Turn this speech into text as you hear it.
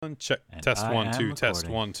Check. And Test I 1 am 2. Test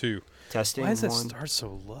recording. 1 2. Testing. Why does that one, start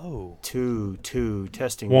so low? 2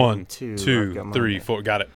 testing. 1 2 2 3 4.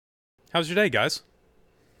 Got it. How's your day, guys?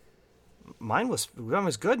 Mine was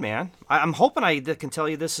good, man. I'm hoping I can tell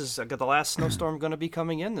you this is the last snowstorm going to be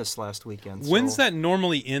coming in this last weekend. When's that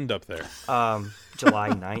normally end up there? July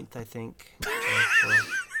 9th, I think.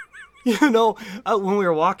 When we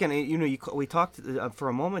were walking, we talked for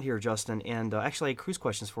a moment here, Justin, and actually I had cruise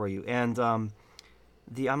questions for you. And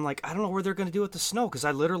I'm like, I don't know where they're going to do with the snow, because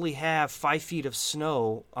I literally have 5 feet of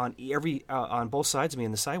snow on on both sides of me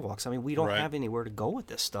in the sidewalks. I mean, we don't have anywhere to go with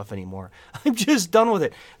this stuff anymore. I'm just done with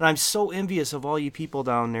it, and I'm so envious of all you people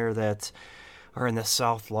down there that are in the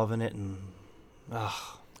South loving it. And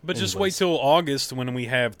but just wait till August when we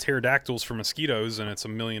have pterodactyls for mosquitoes and it's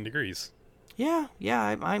 1,000,000 degrees. Yeah,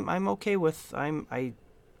 I'm okay with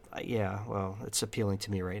well, it's appealing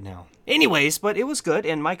to me right now. Anyways, but it was good.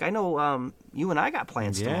 And Mike, I know you and I got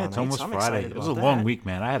plans tomorrow night. Yeah, it's almost so I'm Friday. It was a long week,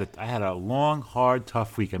 man. I had a long, hard,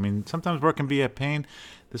 tough week. I mean, sometimes work can be a pain.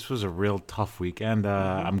 This was a real tough week, and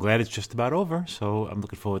I'm glad it's just about over. So I'm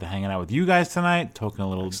looking forward to hanging out with you guys tonight, talking a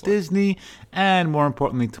little Disney, and more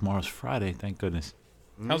importantly, tomorrow's Friday. Thank goodness.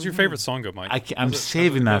 How's your favorite song go, Mike? I'm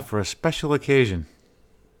saving that for a special occasion.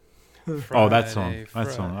 Friday, that song.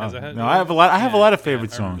 Friday. No, I have a lot of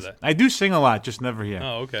favorite songs. I do sing a lot, just never here.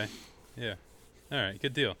 Oh, okay. Yeah. All right,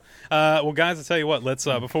 good deal. Well, guys, I'll tell you what. Let's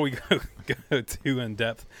before we go too in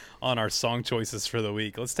depth on our song choices for the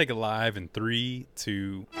week, let's take it live in 3,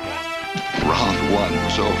 2, 1. Round one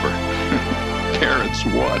was over. Parents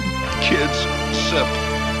won. Kids sip.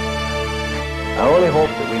 I only hope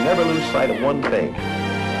that we never lose sight of one thing,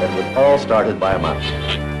 that it was all started by a mouse.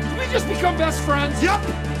 Did we just become best friends? Yep.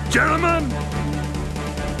 Gentlemen,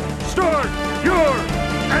 start your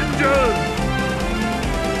engine.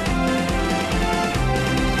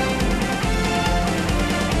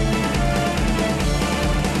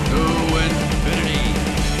 To infinity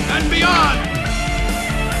and beyond!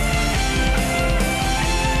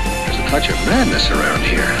 There's a touch of madness around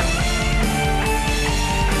here.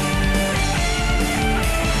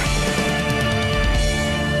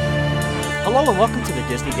 Hello and welcome to the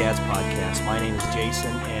Disney Dads Podcast. My name is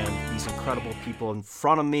Jason, and these incredible people in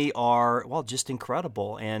front of me are, well, just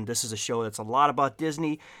incredible. And this is a show that's a lot about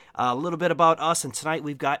Disney, a little bit about us, and tonight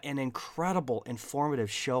we've got an incredible,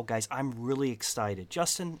 informative show. Guys, I'm really excited.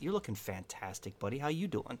 Justin, you're looking fantastic, buddy. How you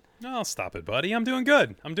doing? No, stop it, buddy. I'm doing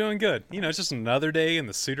good. It's just another day in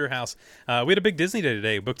the Suter house. We had a big Disney day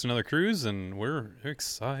today. Booked another cruise, and we're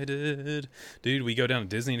excited. Dude, we go down to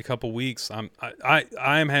Disney in a couple weeks.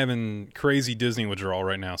 I'm having crazy Disney withdrawal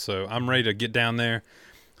right now, so I'm ready to get down there,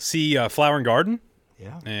 see Flower and Garden,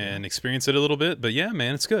 and experience it a little bit. But yeah,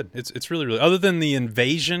 man, it's good. It's really, really, other than the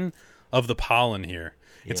invasion of the pollen here.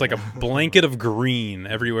 It's like a blanket of green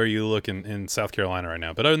everywhere you look in South Carolina right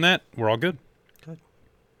now. But other than that, we're all good.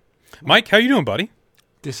 Mike, how you doing, buddy?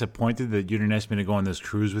 Disappointed that you didn't ask me to go on this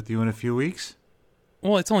cruise with you in a few weeks.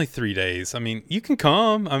 Well, it's only 3 days. I mean, you can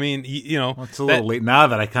come. I mean, Well, it's a little late now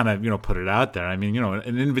that I kind of, put it out there. I mean,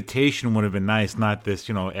 an invitation would have been nice, not this,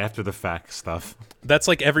 after the fact stuff. That's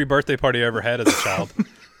like every birthday party I ever had as a child.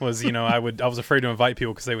 Was, I was afraid to invite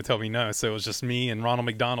people because they would tell me no. So it was just me and Ronald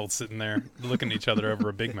McDonald sitting there looking at each other over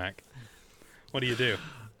a Big Mac. What do you do?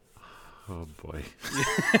 Oh, boy.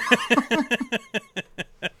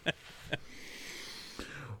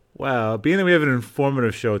 Well, being that we have an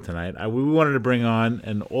informative show tonight, we wanted to bring on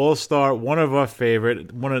an all-star, one of our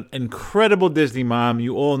favorite, an incredible Disney mom.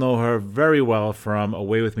 You all know her very well from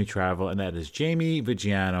Away With Me Travel, and that is Jamie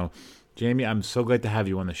Vigiano. Jamie, I'm so glad to have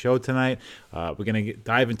you on the show tonight. We're going to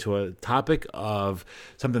dive into a topic of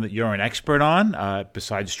something that you're an expert on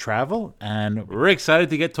besides travel, and we're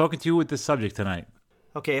excited to get talking to you with this subject tonight.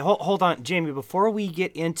 Okay, hold on, Jamie. Before we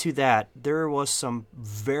get into that, there was some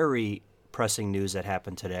very pressing news that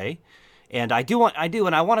happened today, and I want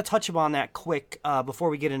to touch upon that quick before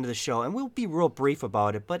we get into the show, and we'll be real brief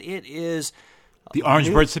about it. But it is the Orange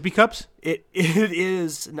Bird Sippy Cups. It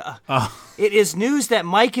is news that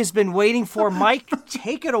Mike has been waiting for. Mike,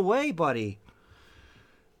 take it away, buddy.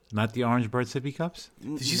 Not the Orange Bird Sippy Cups?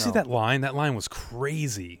 Did you see that line? That line was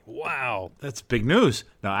crazy. Wow, that's big news.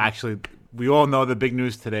 No, actually, we all know the big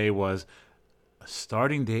news today was a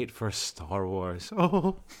starting date for Star Wars.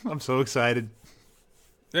 Oh, I'm so excited.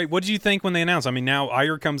 Hey, what did you think when they announced? I mean, now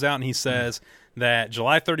Iger comes out and he says that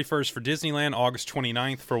July 31st for Disneyland, August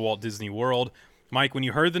 29th for Walt Disney World. Mike, when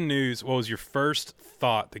you heard the news, what was your first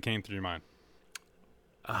thought that came through your mind?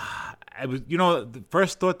 I was, the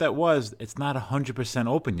first thought that was it's not 100%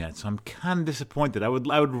 open yet, so I'm kind of disappointed. I would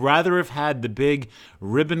rather have had the big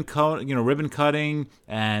ribbon cutting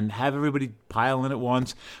and have everybody pile in at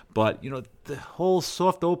once. But the whole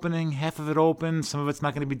soft opening, half of it open, some of it's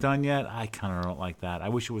not going to be done yet. I kind of don't like that. I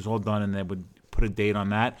wish it was all done and they would put a date on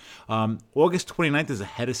that. August 29th is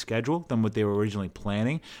ahead of schedule than what they were originally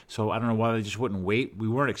planning, so I don't know why they just wouldn't wait. We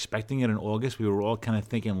weren't expecting it in August. We were all kind of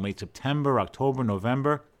thinking late September, October,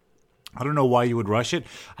 November. I don't know why you would rush it.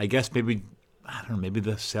 I guess maybe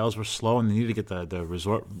the sales were slow and they needed to get the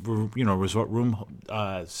resort room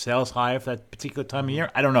sales high for that particular time of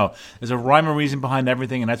year. I don't know. There's a rhyme or reason behind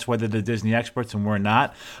everything, and that's whether they're Disney experts and we're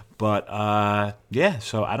not. But yeah,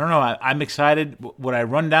 so I don't know. I'm excited. Would I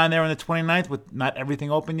run down there on the 29th with not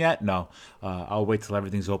everything open yet? No. I'll wait till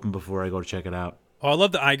everything's open before I go to check it out. Oh, I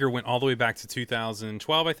love that Iger went all the way back to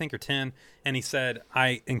 2012, I think, or 10, and he said,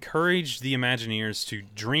 I encourage the Imagineers to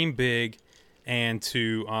dream big and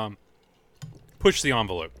to push the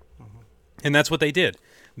envelope. And that's what they did.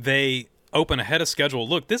 They open ahead of schedule.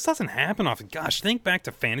 Look, this doesn't happen often. Gosh, think back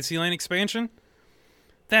to Fantasyland expansion.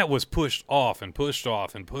 That was pushed off and pushed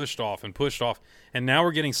off and pushed off and pushed off. And now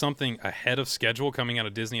we're getting something ahead of schedule coming out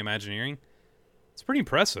of Disney Imagineering. It's pretty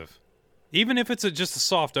impressive. Even if it's just a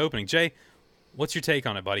soft opening. Jay, what's your take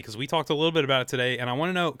on it, buddy? Because we talked a little bit about it today, and I want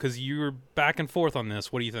to know, because you were back and forth on this,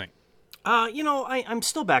 what do you think? I'm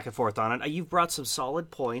still back and forth on it. You've brought some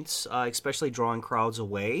solid points, especially drawing crowds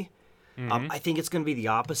away. I think it's going to be the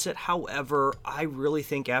opposite. However, I really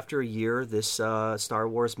think after a year, this Star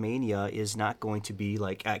Wars Mania is not going to be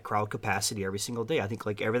like at crowd capacity every single day. I think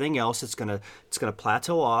like everything else, it's gonna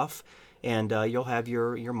plateau off, and you'll have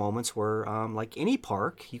your moments where, like any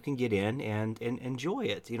park, you can get in and enjoy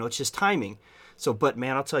it. It's just timing. So, but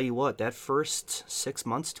man, I'll tell you what, that first 6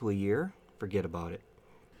 months to a year, forget about it.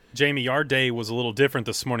 Jamie, our day was a little different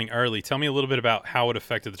this morning early. Tell me a little bit about how it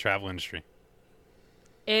affected the travel industry.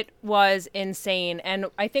 It was insane. And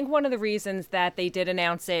I think one of the reasons that they did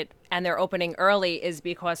announce it and they're opening early is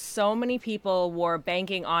because so many people were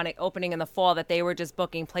banking on it opening in the fall that they were just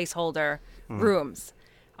booking placeholder rooms.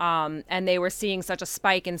 And they were seeing such a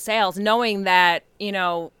spike in sales, knowing that,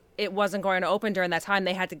 it wasn't going to open during that time.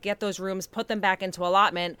 They had to get those rooms, put them back into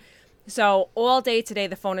allotment. So all day today,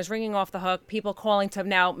 the phone is ringing off the hook. People calling to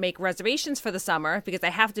now make reservations for the summer because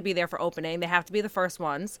they have to be there for opening. They have to be the first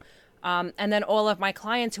ones. And then all of my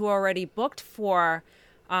clients who are already booked for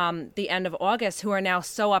the end of August, who are now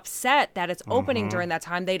so upset that it's opening during that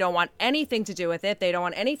time. They don't want anything to do with it. They don't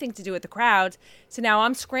want anything to do with the crowds. So now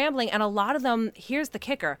I'm scrambling. And a lot of them, here's the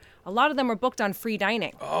kicker, a lot of them are booked on free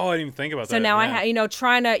dining. Oh, I didn't even think about that. So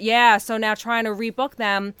now trying to rebook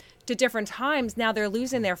them to different times. Now they're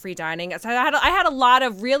losing their free dining. So I had a lot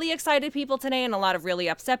of really excited people today and a lot of really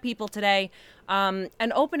upset people today.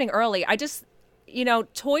 And opening early,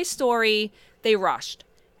 Toy Story, they rushed.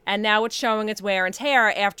 And now it's showing its wear and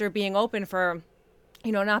tear after being open for,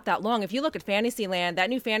 not that long. If you look at Fantasyland, that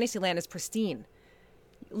new Fantasyland is pristine.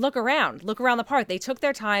 Look around the park. They took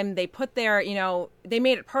their time. They put their, they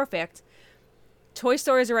made it perfect. Toy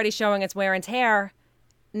Story is already showing its wear and tear.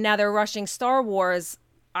 Now they're rushing Star Wars.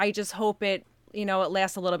 I just hope it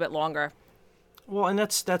lasts a little bit longer. Well, and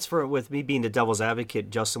that's with me being the devil's advocate,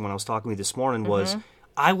 Justin, when I was talking to you this morning, was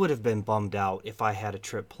I would have been bummed out if I had a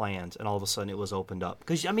trip planned and all of a sudden it was opened up.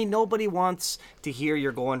 Because, nobody wants to hear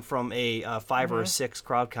you're going from a 5 or a 6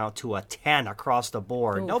 crowd count to a 10 across the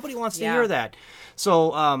board. Oof. Nobody wants to hear that.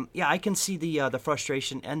 So, I can see the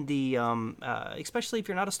frustration and the, especially if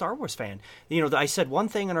you're not a Star Wars fan. I said one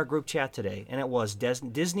thing in our group chat today, and it was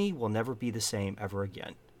Disney will never be the same ever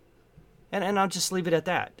again. And I'll just leave it at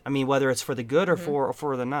that. I mean, whether it's for the good or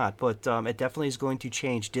for the not, but it definitely is going to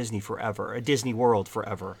change Disney forever, Disney World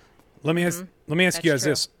forever. Let me ask you guys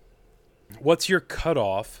this: what's your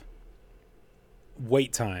cutoff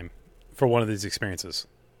wait time for one of these experiences?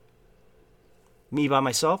 Me by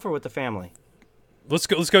myself or with the family? Let's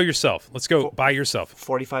go yourself. Let's go by yourself.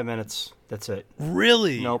 45 minutes. That's it.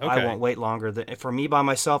 Really? Nope. Okay. I won't wait longer. For me by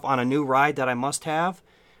myself on a new ride that I must have,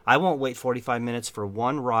 I won't wait 45 minutes for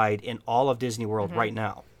one ride in all of Disney World right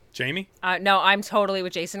now. Jamie? No, I'm totally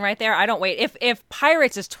with Jason right there. I don't wait. If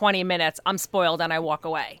Pirates is 20 minutes, I'm spoiled and I walk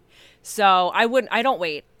away. So I don't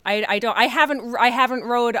wait. I haven't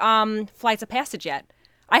rode Flights of Passage yet.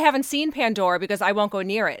 I haven't seen Pandora because I won't go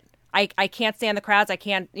near it. I can't stand the crowds. I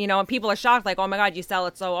can't, and people are shocked like, oh my God, you sell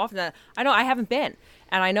it so often. I haven't been.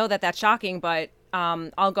 And I know that that's shocking, but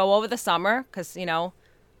I'll go over the summer because,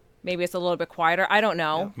 maybe it's a little bit quieter. I don't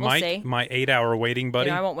know. We'll Mike, see. my 8-hour waiting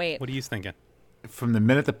buddy. I won't wait. What are you thinking? from the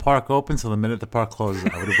minute the park opens till the minute the park closes.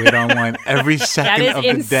 I would wait online every second is of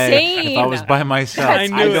the day insane. if I was by myself.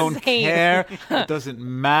 That's I don't insane. care. It doesn't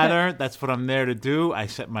matter. That's what I'm there to do. I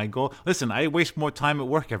set my goal. Listen, I waste more time at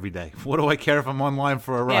work every day. What do I care if I'm online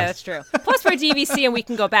for a ride? Yeah, that's true. Plus, we're DVC and we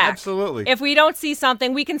can go back. Absolutely. If we don't see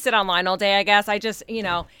something, we can sit online all day, I guess. I just, I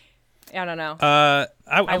don't know. I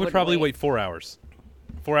would wouldn't probably wait. wait 4 hours.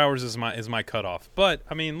 4 hours is my cutoff. But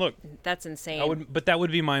I mean, look, That's insane. but that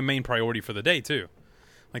would be my main priority for the day too.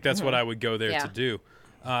 Like that's what I would go there Yeah. to do.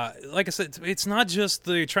 Like I said, it's not just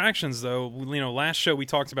the attractions though. Last show we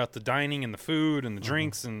talked about the dining and the food and the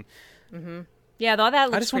drinks, and Yeah, though that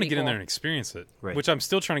looks I just want to pretty get in cool. there and experience it. Right. Which I'm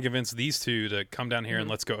still trying to convince these two to come down here and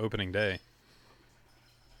let's go opening day.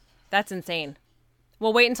 That's insane.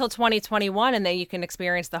 Well, wait until 2021, and then you can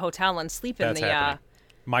experience the hotel and sleep in That's the. happening.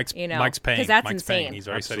 Mike's you know, Mike's paying. 'cause that's Mike's paying. insane. He's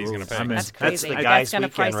already said he's going to pay. I'm in. That's That's crazy. the That's guy's gonna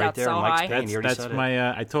weekend price right out there. so Mike's high. paying. You already That's said it.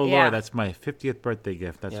 my. I told Yeah. Laura that's my 50th birthday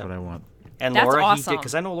gift. That's Yeah. what I want. And That's Laura, he awesome. did,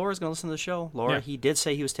 because I know Laura's going to listen to the show. Laura, Yeah. he did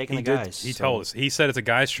say he was taking He the did. guys. He so- told us. He said it's a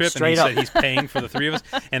guy's trip, and he Straight said up. he's paying for the three of us.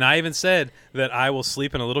 And I even said that I will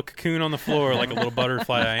sleep in a little cocoon on the floor like a little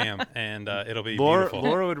butterfly I am, and it'll be beautiful.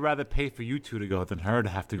 Laura would rather pay for you two to go than her to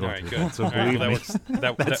have to go All right, to good. it. So All right, believe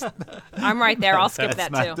that me, works. I'm right there. I'll skip that's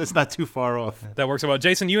that not, too. that's not too far off. That works well.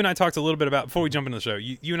 Jason, you and I talked a little bit about before we jump into the show.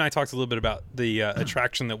 You and I talked a little bit about the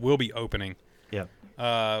attraction that will be opening Yeah.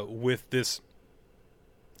 with this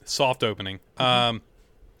soft opening.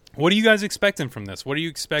 What are you guys expecting from this? What are you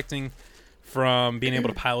expecting from being able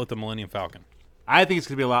to pilot the Millennium Falcon? I think it's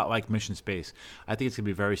going to be a lot like Mission Space. I think it's going to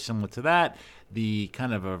be very similar to that. The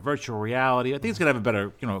kind of a virtual reality. I think it's going to have a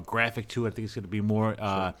better, graphic to it. I think it's going to be more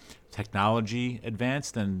technology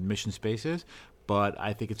advanced than Mission Space is. But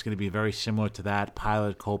I think it's going to be very similar to that.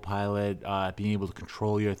 Pilot, co-pilot, being able to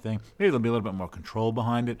control your thing. Maybe there'll be a little bit more control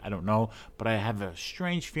behind it. I don't know. But I have a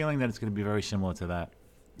strange feeling that it's going to be very similar to that.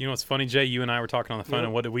 You know what's funny, Jay? You and I were talking on the phone, Yeah.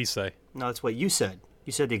 and what did we say? No, that's what you said.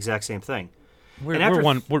 You said the exact same thing. We're, And after- we're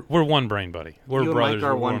one. We're one brain, buddy. We're you and brothers. Mike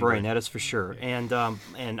are We're one brain, that is for sure. And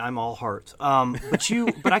I'm all heart.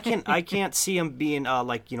 But I can't see him being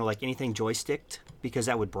like anything joysticked, because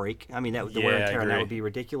that would break. I mean, that the wear Yeah, and I tear on that agree. would be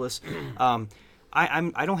ridiculous.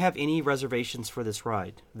 I don't have any reservations for this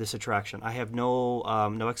ride, this attraction. I have no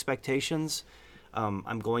expectations.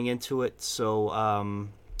 I'm going into it, so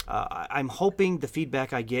I'm hoping the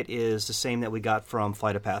feedback I get is the same that we got from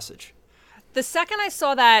Flight of Passage. The second I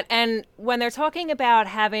saw that, and when they're talking about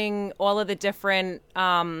having all of the different,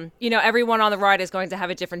 everyone on the ride is going to have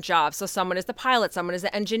a different job. So someone is the pilot, someone is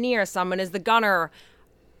the engineer, someone is the gunner,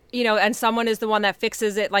 and someone is the one that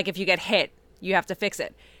fixes it. Like if you get hit, you have to fix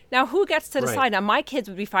it. Now, who gets to decide? Right. Now, my kids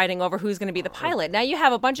would be fighting over who's going to be the pilot. Now you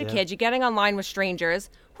have a bunch of kids. You're getting online with strangers.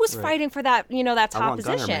 Who's fighting for that, that top want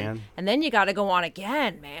gunner, position? man. And then you got to go on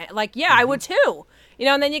again, man. Like, yeah, I would too.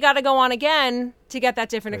 And then you got to go on again to get that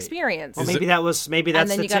different experience. Well, maybe that's and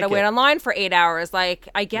then the you got to ticket. wait online for 8 hours. Like,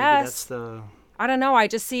 I Maybe guess. that's the. I don't know. I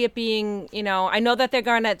just see it being, I know that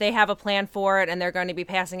they have a plan for it, and they're going to be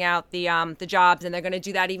passing out the jobs, and they're going to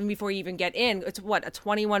do that even before you even get in. It's what, a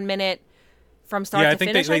 21-minute from start Yeah, to I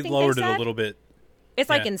think finish? they lowered it a said? little bit. It's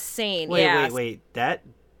like yeah. insane. Wait, yeah. That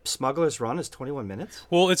Smuggler's Run is 21 minutes?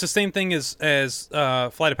 Well, it's the same thing as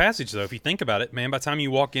Flight of Passage, though. If you think about it, man, by the time you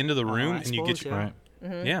walk into the room I and you get suppose,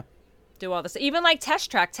 your yeah. yeah. Do all this. Even like Test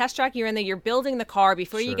Track. Test Track, you're in there, you're building the car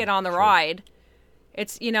before you Sure, get on the sure. ride.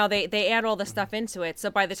 It's, they add all the stuff into it. So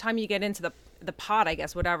by the time you get into the pod, I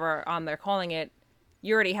guess, whatever they're calling it,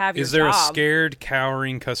 you already have your Is there job. a scared,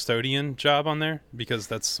 cowering custodian job on there? Because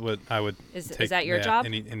that's what I would Is take. that your job?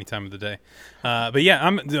 Any time of the day. But yeah,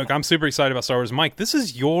 I'm super excited about Star Wars. Mike, this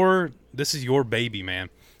is your baby, man.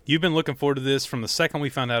 You've been looking forward to this from the second we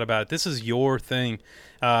found out about it. This is your thing.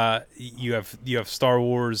 You have Star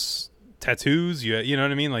Wars tattoos. You know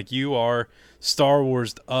what I mean? Like, you are Star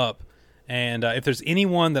Wars'd up. And if there's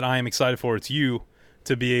anyone that I am excited for, it's you,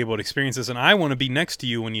 to be able to experience this. And I want to be next to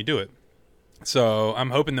you when you do it. So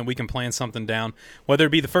I'm hoping that we can plan something down, whether it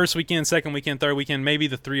be the first weekend, second weekend, third weekend. Maybe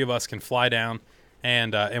the three of us can fly down,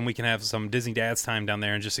 and we can have some Disney Dad's time down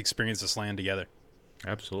there and just experience this land together.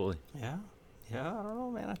 Absolutely. Yeah. Yeah, I don't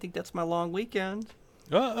know, man. I think that's my long weekend.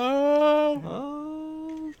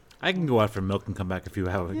 Uh-oh. I can go out for milk and come back a few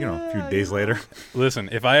hours, a few days later. Listen,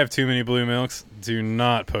 if I have too many blue milks, do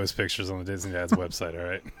not post pictures on the Disney Dad's website, all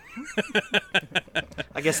right?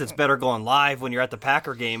 I guess it's better going live when you're at the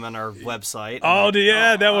Packer game on our website. Oh,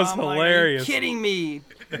 yeah, that was I'm like, hilarious. are you kidding me?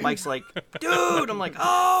 Mike's like, dude. I'm like,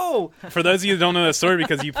 oh. For those of you who don't know that story,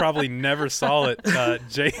 because you probably never saw it,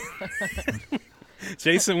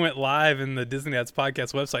 Jason went live in the Disney Dad's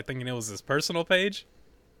podcast website thinking it was his personal page.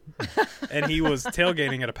 and he was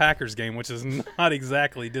tailgating at a Packers game, which is not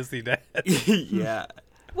exactly Disney Dad. Yeah.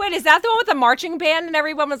 Wait, is that the one with the marching band and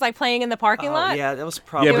everyone was like playing in the parking lot? Yeah, that was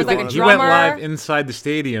probably. Yeah, was but like a he went drummer. live inside the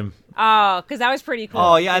stadium. Oh, because that was pretty cool.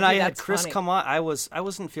 Oh yeah, and I Maybe had that's Chris funny. come on. I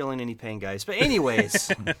wasn't feeling any pain, guys. But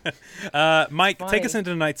anyways, Mike, take funny. us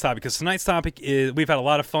into tonight's topic, because tonight's topic is, we've had a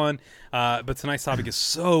lot of fun, but tonight's topic is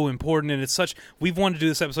so important, and we've wanted to do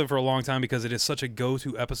this episode for a long time because it is such a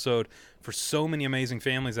go-to episode for so many amazing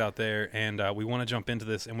families out there, and we want to jump into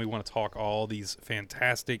this, and we want to talk all these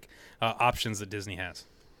fantastic options that Disney has.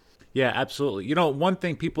 Yeah, absolutely. You know, one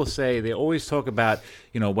thing people say, they always talk about,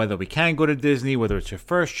 whether we can go to Disney, whether it's your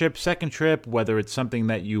first trip, second trip, whether it's something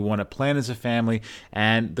that you want to plan as a family.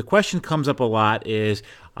 And the question comes up a lot is,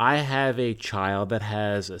 I have a child that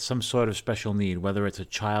has some sort of special need, whether it's a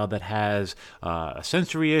child that has a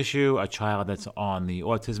sensory issue, a child that's on the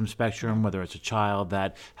autism spectrum, whether it's a child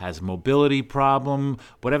that has a mobility problem,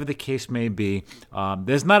 whatever the case may be.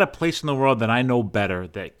 There's not a place in the world that I know better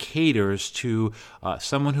that caters to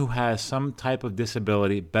someone who has some type of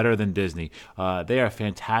disability better than Disney. They are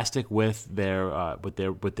fantastic with their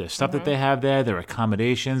stuff that they have there, their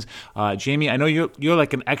accommodations. Jamie, I know you're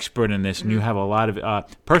like an expert in this, and you have a lot of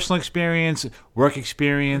personal experience, work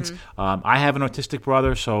experience. I have an autistic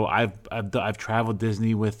brother, so I've traveled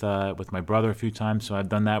Disney with my brother a few times. So I've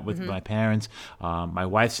done that with my parents. My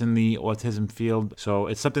wife's in the autism field, so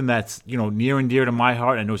it's something that's near and dear to my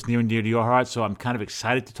heart. I know it's near and dear to your heart. So I'm kind of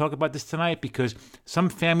excited to talk about this tonight because some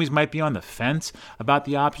families might be on the fence about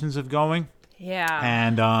the options of going. Yeah.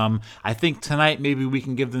 And I think tonight maybe we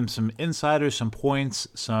can give them some insiders, some points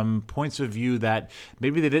of view that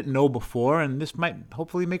maybe they didn't know before, and this might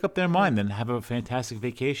hopefully make up their mind and have a fantastic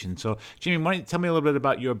vacation. So, Jamie, why don't you tell me a little bit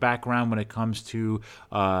about your background when it comes to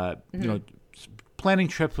planning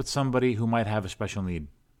trips with somebody who might have a special need?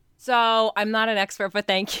 So I'm not an expert, but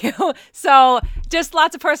thank you. So just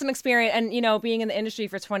lots of personal experience and, being in the industry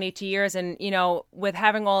for 22 years and, with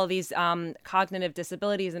having all of these cognitive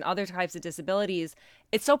disabilities and other types of disabilities,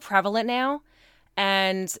 it's so prevalent now.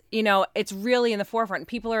 And, it's really in the forefront.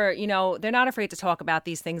 People are, they're not afraid to talk about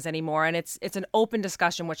these things anymore. And it's an open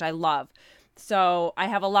discussion, which I love. So I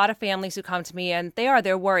have a lot of families who come to me and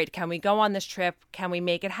they're worried. Can we go on this trip? Can we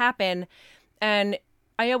make it happen? And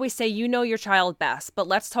I always say, your child best, but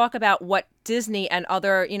let's talk about what Disney and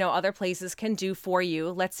other places can do for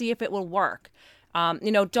you. Let's see if it will work.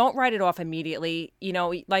 Don't write it off immediately.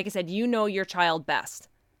 Like I said, your child best,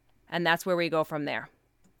 and that's where we go from there.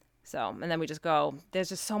 So, and then we just go, there's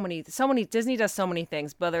just so many, Disney does so many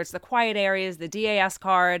things, whether it's the quiet areas, the DAS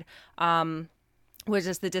card, which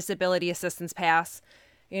is the disability assistance pass,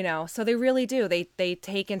 so they really do. They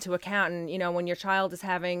take into account, and, when your child is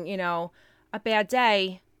having, a bad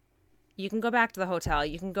day, you can go back to the hotel.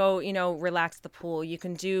 You can go, relax at the pool. You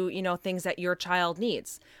can do, things that your child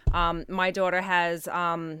needs. My daughter has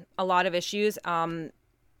a lot of issues.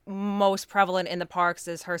 Most prevalent in the parks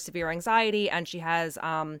is her severe anxiety, and she has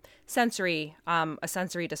a sensory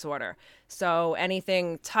disorder. So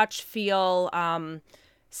anything touch, feel,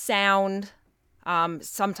 sound,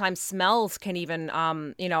 sometimes smells can even,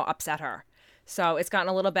 upset her. So it's gotten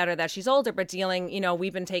a little better that she's older, but dealing,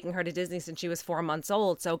 we've been taking her to Disney since she was 4 months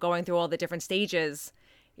old. So going through all the different stages,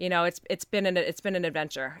 it's been an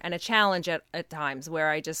adventure and a challenge at times where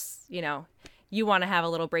I just, you want to have a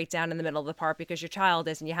little breakdown in the middle of the park because your child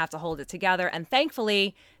is, and you have to hold it together. And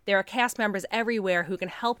thankfully, there are cast members everywhere who can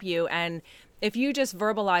help you. And if you just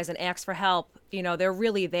verbalize and ask for help, they're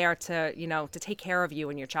really there to, to take care of you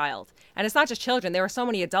and your child. And it's not just children. There are so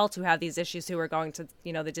many adults who have these issues who are going to,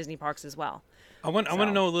 the Disney parks as well. I want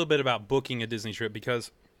to know a little bit about booking a Disney trip, because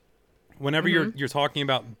whenever you're talking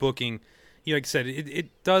about booking, like I said,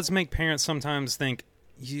 it does make parents sometimes think,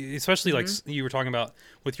 especially like you were talking about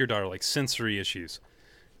with your daughter, like sensory issues.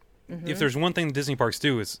 If there's one thing Disney parks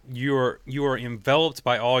do is you are enveloped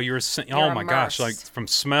by all your oh my gosh, like from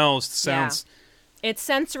smells to sounds. Yeah. It's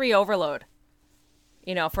sensory overload.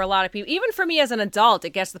 For a lot of people, even for me as an adult, it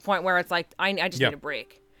gets to the point where it's like I just need a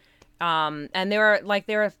break. And there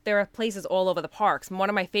are places all over the parks. One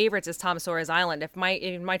of my favorites is Tom Sawyer's Island. If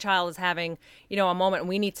my child is having, a moment and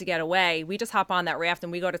we need to get away, we just hop on that raft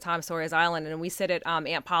and we go to Tom Sawyer's Island and we sit at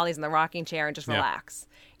Aunt Polly's in the rocking chair and just relax.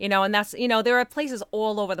 And that's, there are places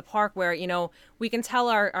all over the park where, we can tell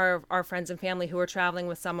our friends and family who are traveling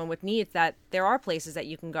with someone with needs that there are places that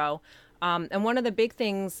you can go. And one of the big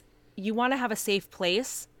things, you want to have a safe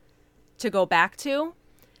place to go back to,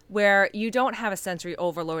 where you don't have a sensory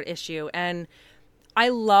overload issue. And I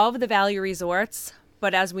love the value resorts,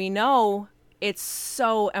 but as we know, it's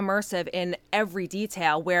so immersive in every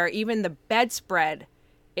detail, where even the bedspread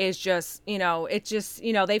is just,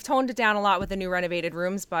 they've toned it down a lot with the new renovated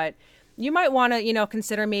rooms, but you might want to,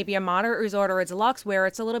 consider maybe a moderate resort or a deluxe where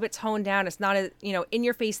it's a little bit toned down. It's not a, in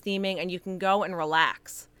your face theming, and you can go and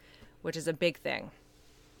relax, which is a big thing.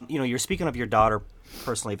 You're speaking of your daughter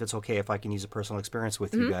personally, if it's okay if I can use a personal experience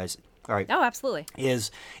with you guys. All right. Oh, absolutely. Has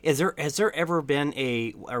there ever been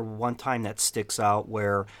a one time that sticks out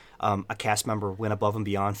where a cast member went above and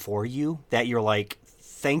beyond for you that you're like,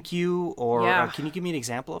 thank you, or can you give me an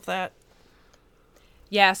example of that?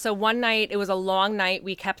 Yeah, so one night, it was a long night.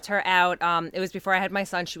 We kept her out. It was before I had my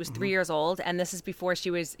son. She was 3 years old, and this is before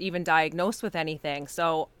she was even diagnosed with anything.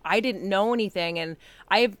 So I didn't know anything, and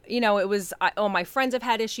my friends have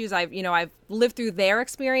had issues. I've lived through their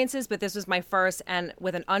experiences, but this was my first, and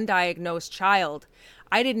with an undiagnosed child.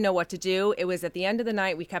 I didn't know what to do. It was at the end of the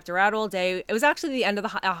night. We kept her out all day. It was actually the end of the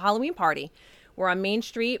Halloween party. We're on Main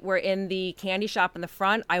Street. We're in the candy shop in the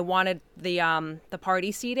front. I wanted the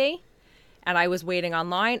party CD. And I was waiting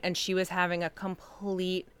online, and she was having a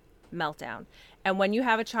complete meltdown. And when you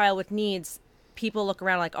have a child with needs, people look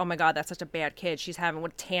around like, oh, my God, that's such a bad kid. She's having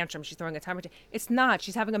what tantrum. She's throwing a temper. It's not.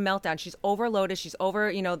 She's having a meltdown. She's overloaded. She's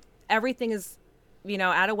over, everything is,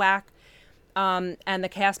 out of whack. And the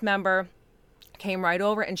cast member came right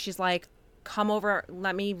over, and she's like, come over.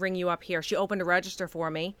 Let me ring you up here. She opened a register for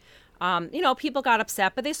me. People got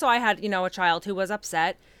upset, but they saw I had, a child who was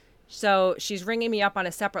upset. So she's ringing me up on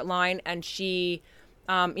a separate line, and she,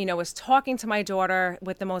 was talking to my daughter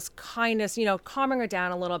with the most kindness, calming her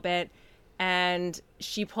down a little bit. And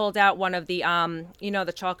she pulled out one of the,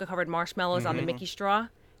 the chocolate-covered marshmallows on the Mickey straw,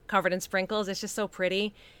 covered in sprinkles. It's just so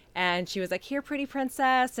pretty. And she was like, here, pretty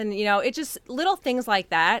princess. And, it just little things like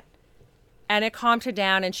that. And it calmed her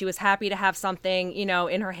down, and she was happy to have something,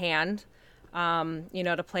 in her hand.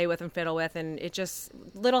 To play with and fiddle with, and it just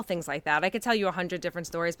little things like that. I could tell you 100 different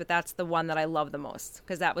stories, but that's the one that I love the most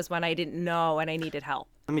because that was when I didn't know and I needed help.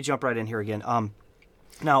 Let me jump right in here again.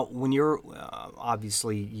 Now, when you're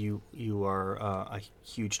obviously you are a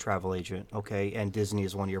huge travel agent, okay, and Disney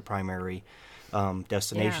is one of your primary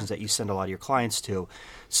destinations that you send a lot of your clients to.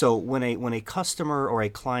 So when a customer or a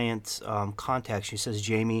client contacts you, says,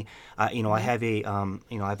 Jamie, I have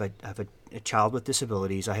a child with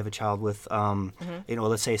disabilities. I have a child with,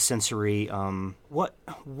 let's say a sensory.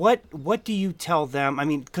 What do you tell them? I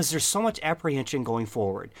mean, because there's so much apprehension going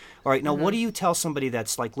forward. All right, now what do you tell somebody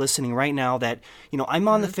that's like listening right now that I'm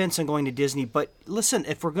on the fence on going to Disney, but listen,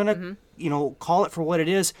 if we're gonna call it for what it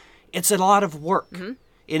is, it's a lot of work.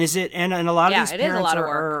 And is it? And a lot of these parents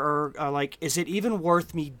are like, is it even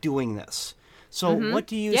worth me doing this? So what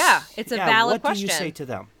do you? Yeah, it's a valid What question. do you say to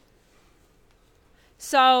them?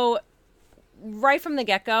 So, right from the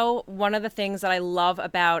get-go, one of the things that I love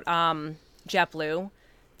about JetBlue,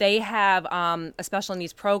 they have a special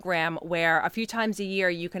needs program where a few times a year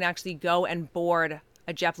you can actually go and board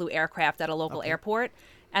a JetBlue aircraft at a local airport.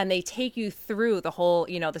 And they take you through the whole,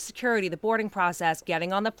 the security, the boarding process,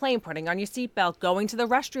 getting on the plane, putting on your seatbelt, going to the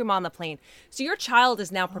restroom on the plane. So your child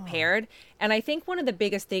is now prepared. And I think one of the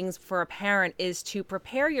biggest things for a parent is to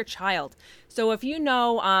prepare your child. So if you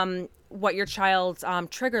know what your child's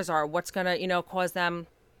triggers are, what's going to, cause them,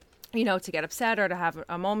 to get upset or to have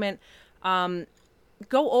a moment,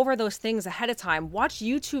 go over those things ahead of time. Watch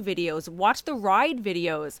YouTube videos, watch the ride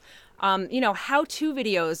videos, how-to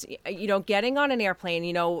videos, getting on an airplane,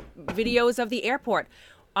 videos of the airport.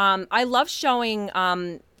 I love showing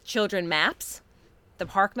children maps, the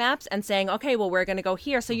park maps, and saying, okay, well, we're going to go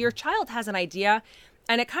here. So your child has an idea,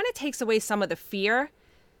 and it kind of takes away some of the fear.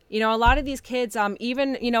 A lot of these kids,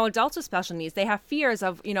 even, adults with special needs, they have fears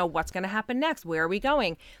of, what's going to happen next? Where are we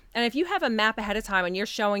going? And if you have a map ahead of time and you're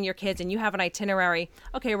showing your kids and you have an itinerary,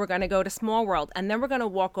 okay, we're going to go to Small World and then we're going to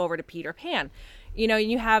walk over to Peter Pan.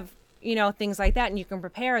 You have, things like that and you can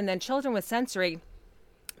prepare. And then children with sensory,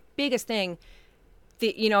 biggest thing,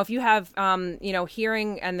 if you have,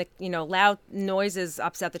 hearing and the, loud noises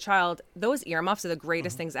upset the child, those earmuffs are the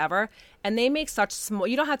greatest things ever. And they make such small,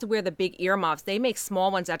 you don't have to wear the big earmuffs. They make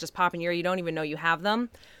small ones that just pop in your ear. You don't even know you have them.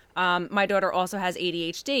 My daughter also has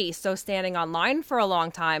ADHD. So standing online for a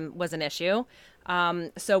long time was an issue.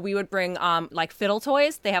 So we would bring, like fiddle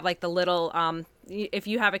toys. They have like the little, if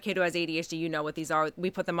you have a kid who has ADHD, you know what these are. We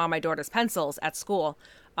put them on my daughter's pencils at school.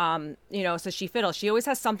 So she fiddles. She always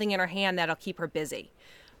has something in her hand that'll keep her busy.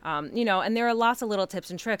 And there are lots of little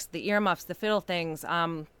tips and tricks, the earmuffs, the fiddle things,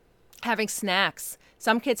 having snacks.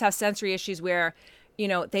 Some kids have sensory issues where,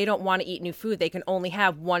 they don't want to eat new food. They can only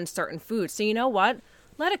have one certain food. So you know what?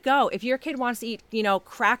 Let it go. If your kid wants to eat,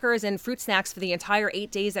 crackers and fruit snacks for the entire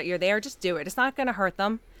 8 days that you're there, just do it. It's not going to hurt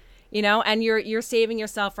them, and you're saving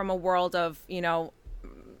yourself from a world of,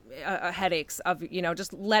 headaches of,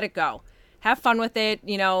 just let it go. Have fun with it,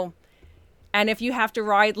 And if you have to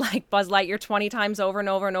ride like Buzz Lightyear 20 times over and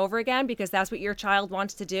over and over again because that's what your child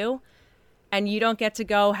wants to do, and you don't get to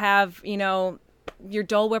go have, your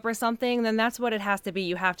Dole Whip or something, then that's what it has to be.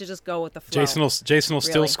 You have to just go with the flow. Jason will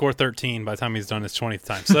still score 13 by the time he's done his 20th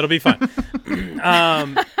time, so that'll be fun.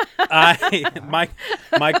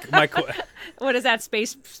 What is that?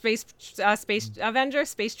 Space Avenger,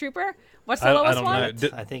 Space Trooper? What's the lowest one?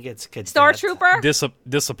 I think it's Cadet. Star Trooper.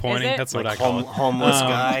 Disappointing. That's what like I call it. Homeless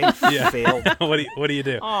guy. Failed. What do you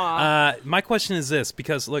do? My question is this,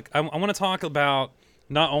 because look, I want to talk about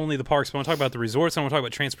not only the parks, but I want to talk about the resorts. I want to talk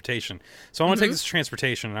about transportation. So I want to take this to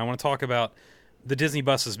transportation, and I want to talk about the Disney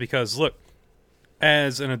buses because, look,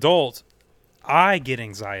 as an adult, I get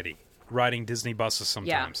anxiety riding Disney buses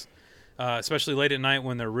sometimes, especially late at night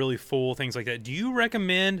when they're really full, things like that. Do you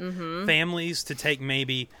recommend families to take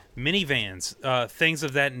maybe minivans, things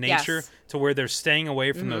of that nature, to where they're staying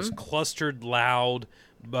away from those clustered, loud,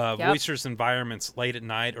 boisterous environments late at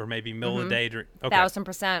night or maybe middle of the day? Okay.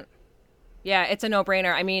 1,000%. Yeah, it's a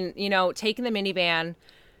no-brainer. I mean, taking the minivan,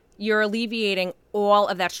 you're alleviating all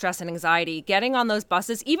of that stress and anxiety. Getting on those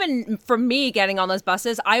buses, even for me getting on those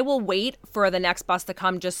buses, I will wait for the next bus to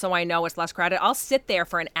come just so I know it's less crowded. I'll sit there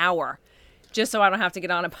for an hour just so I don't have to get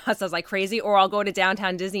on a bus as like crazy, or I'll go to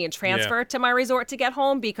downtown Disney and transfer to my resort to get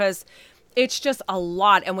home because it's just a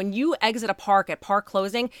lot. And when you exit a park at park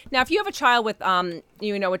closing, now if you have a child with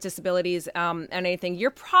with disabilities and anything,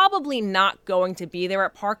 you're probably not going to be there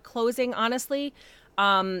at park closing, honestly.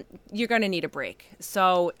 You're going to need a break.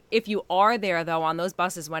 So if you are there though on those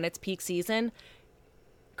buses when it's peak season,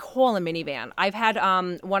 call a minivan. I've had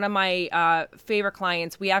one of my favorite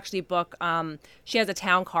clients, we actually book, she has a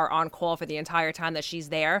town car on call for the entire time that she's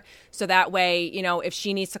there. So that way, if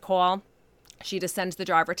she needs to call, she just sends the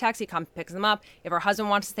driver a text, he comes, picks them up. If her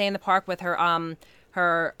husband wants to stay in the park with her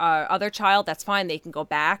other child, that's fine. They can go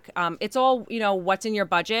back. It's all, what's in your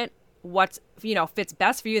budget, what's, fits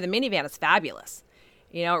best for you. The minivan is fabulous.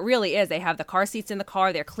 It really is. They have the car seats in the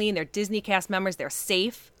car. They're clean. They're Disney cast members. They're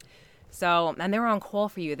safe. So, and they're on call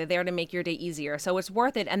for you. They're there to make your day easier. So it's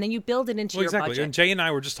worth it. And then you build it into your budget. And Jay and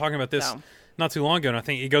I were just talking about this not too long ago, and I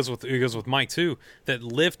think it goes with Mike too, that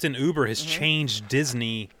Lyft and Uber has changed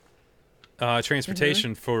Disney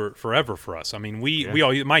transportation for forever for us. I mean, we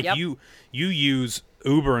all, Mike, you use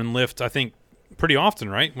Uber and Lyft, I think, pretty often,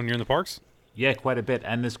 right? When you're in the parks? Yeah, quite a bit.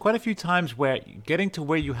 And there's quite a few times where getting to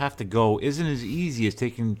where you have to go isn't as easy as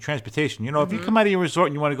taking transportation. If you come out of your resort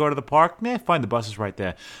and you want to go to the park, find the buses right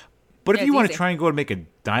there. But if you want to try and go to make a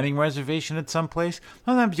dining reservation at some place,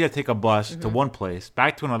 sometimes you got to take a bus to one place,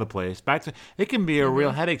 back to another place, it can be a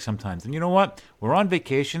real headache sometimes. And you know what? We're on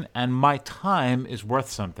vacation, and my time is worth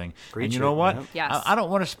something. And you know what? Yes. I don't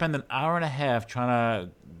want to spend an hour and a half trying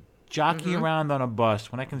to jockey around on a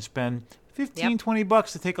bus when I can spend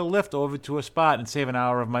 $15-$20 to take a Lyft over to a spot and save an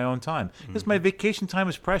hour of my own time. Because my vacation time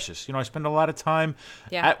is precious. I spend a lot of time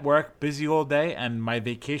at work, busy all day, and my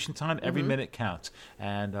vacation time, every minute counts.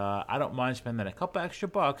 And I don't mind spending a couple extra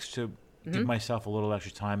bucks to give myself a little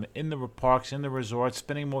extra time in the parks, in the resorts,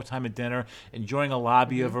 spending more time at dinner, enjoying a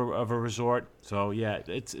lobby of a resort. So, yeah,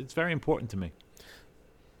 it's very important to me.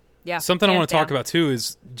 Yeah, something I want to talk about too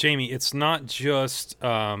is, Jamie, it's not just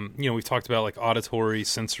we've talked about like auditory,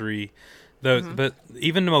 sensory, but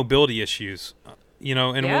even the mobility issues, and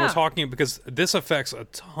when we're talking, because this affects a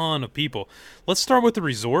ton of people. Let's start with the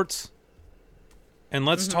resorts, and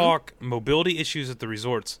let's talk mobility issues at the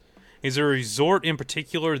resorts. Is there a resort in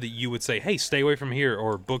particular that you would say, hey, stay away from here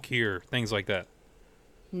or book here, things like that?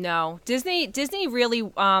 No, Disney really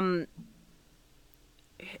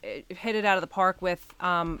hit it out of the park with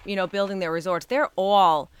building their resorts. They're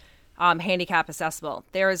all handicap accessible.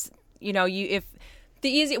 There's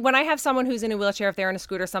when I have someone who's in a wheelchair, if they're in a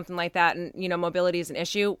scooter, something like that, and mobility is an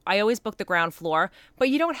issue, I always book the ground floor. But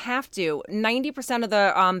you don't have to. 90% of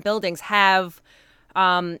the buildings have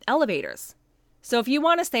elevators. So if you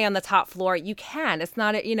want to stay on the top floor, you can. It's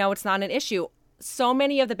not it's not an issue. So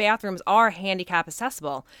many of the bathrooms are handicap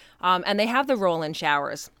accessible, and they have the roll-in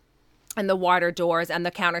showers and the water doors, and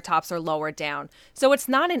the countertops are lowered down. So it's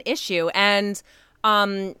not an issue. And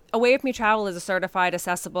Away With Me Travel is a certified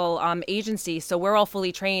accessible agency, so we're all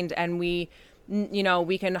fully trained, and we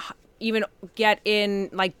can even get in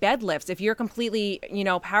like bed lifts. If you're completely,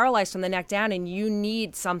 paralyzed from the neck down and you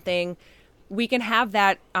need something, we can have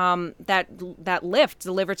that lift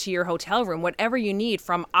delivered to your hotel room, whatever you need,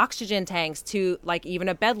 from oxygen tanks to like even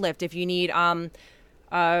a bed lift. If you need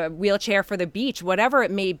a wheelchair for the beach, whatever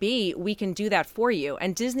it may be, we can do that for you.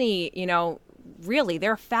 And Disney, really,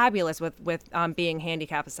 they're fabulous with being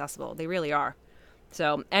handicap accessible. They really are.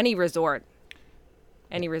 So any resort.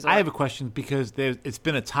 I have a question because it's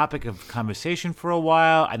been a topic of conversation for a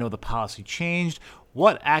while. I know the policy changed.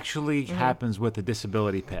 What actually happens with the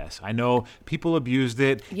disability pass? I know people abused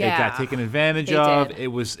it. Yeah, it got taken advantage they of. did. It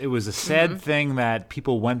was a sad thing that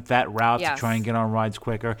people went that route to try and get on rides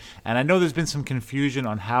quicker. And I know there's been some confusion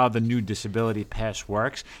on how the new disability pass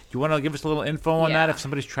works. Do you want to give us a little info on that? If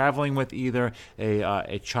somebody's traveling with either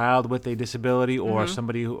a child with a disability or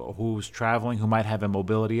somebody who's traveling who might have a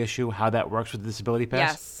mobility issue, how that works with the disability pass?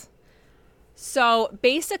 Yes. So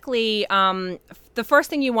basically, the first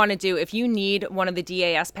thing you want to do if you need one of the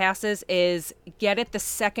DAS passes is get it the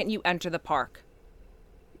second you enter the park.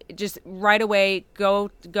 Just right away,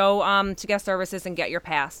 go to guest services and get your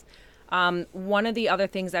pass. One of the other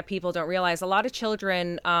things that people don't realize, a lot of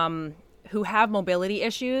children who have mobility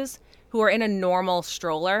issues, who are in a normal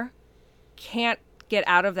stroller, can't get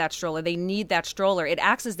out of that stroller. They need that stroller. It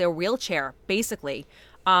acts as their wheelchair, basically.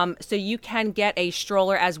 So you can get a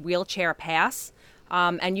stroller as wheelchair pass,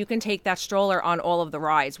 and you can take that stroller on all of the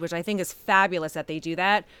rides, which I think is fabulous that they do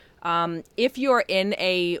that. If you're in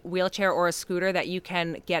a wheelchair or a scooter that you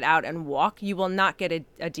can get out and walk, you will not get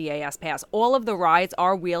a DAS pass. All of the rides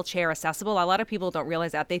are wheelchair accessible. A lot of people don't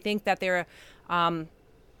realize that. They think that they're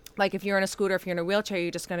like if you're in a scooter, if you're in a wheelchair,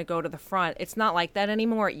 you're just going to go to the front. It's not like that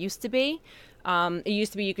anymore. It used to be. It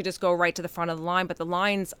used to be you could just go right to the front of the line, but the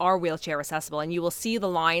lines are wheelchair accessible, and you will see the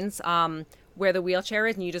lines where the wheelchair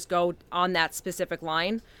is, and you just go on that specific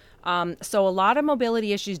line. So a lot of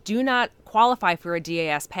mobility issues do not qualify for a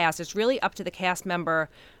DAS pass. It's really up to the cast member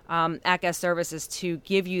at guest services to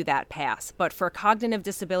give you that pass. But for cognitive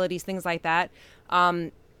disabilities, things like that,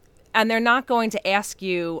 and they're not going to ask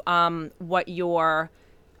you what your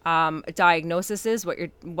diagnosis is,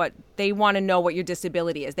 what they want to know what your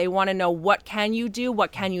disability is. They want to know what can you do,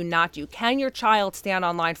 what can you not do. Can your child stand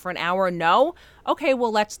online for an hour? No. Okay,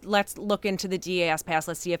 well let's look into the DAS pass.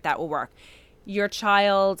 Let's see if that will work. Your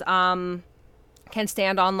child can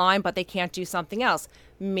stand online, but they can't do something else.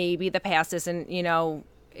 Maybe the pass isn't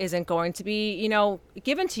going to be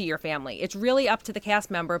given to your family. It's really up to the cast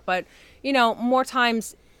member, but more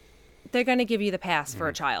times they're going to give you the pass for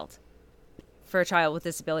a child. For a child with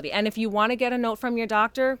disability. And if you want to get a note from your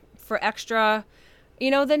doctor for extra,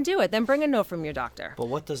 then do it. Then bring a note from your doctor. But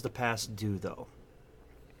what does the pass do, though?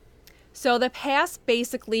 So the pass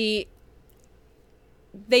basically,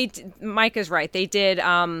 Mike is right. They did,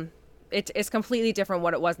 it's completely different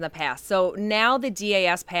what it was in the past. So now the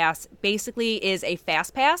DAS pass basically is a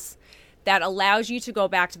fast pass that allows you to go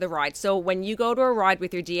back to the ride. So when you go to a ride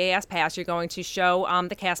with your DAS pass, you're going to show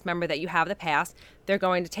the cast member that you have the pass. They're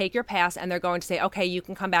going to take your pass and they're going to say, okay, you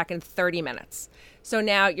can come back in 30 minutes. So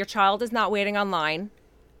now your child is not waiting online,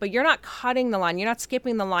 but you're not cutting the line. You're not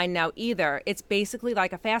skipping the line now either. It's basically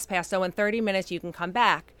like a fast pass. So in 30 minutes, you can come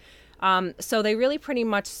back. So they really pretty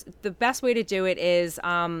much, the best way to do it is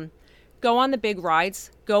go on the big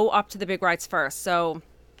rides, go up to the big rides first. So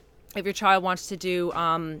if your child wants to do,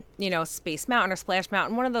 Space Mountain or Splash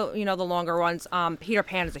Mountain, one of the, the longer ones, Peter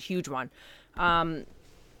Pan is a huge one.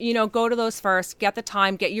 Go to those first, get the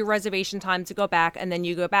time, get your reservation time to go back, and then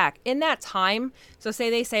you go back. In that time, so say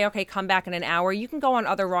they say, okay, come back in an hour, you can go on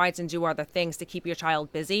other rides and do other things to keep your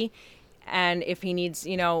child busy. And if he needs,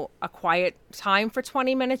 a quiet time for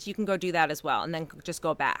 20 minutes, you can go do that as well, and then just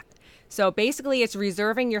go back. So basically, it's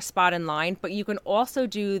reserving your spot in line, but you can also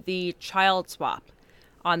do the child swap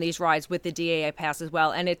on these rides with the DAA pass as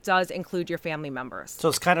well, and it does include your family members. So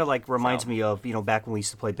it's kind of like reminds me of back when we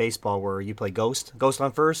used to play baseball, where you play Ghost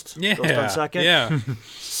on first, yeah, Ghost on second. Yeah.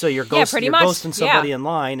 So you're ghosting somebody in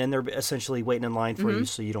line, and they're essentially waiting in line for you,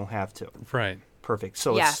 so you don't have to. Right. Perfect.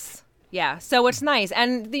 So yes, so it's nice,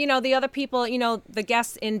 and the other people, the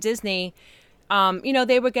guests in Disney,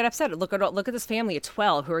 they would get upset. Look at this family of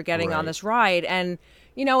 12 who are getting on this ride, and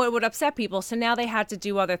it would upset people. So now they had to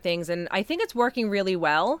do other things. And I think it's working really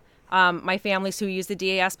well. My families who use the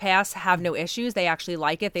DAS pass have no issues. They actually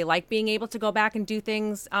like it. They like being able to go back and do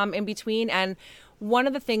things in between. And one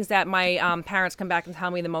of the things that my parents come back and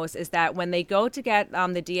tell me the most is that when they go to get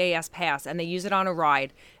the DAS pass and they use it on a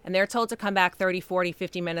ride and they're told to come back 30, 40,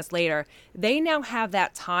 50 minutes later, they now have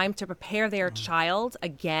that time to prepare their child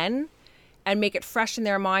again and make it fresh in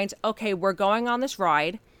their minds. Okay, we're going on this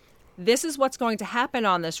ride. This is what's going to happen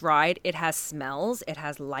on this ride. It has smells, it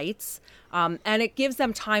has lights, and it gives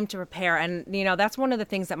them time to prepare. And, that's one of the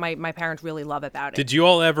things that my parents really love about it. Did you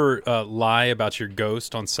all ever lie about your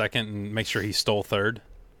ghost on second and make sure he stole third?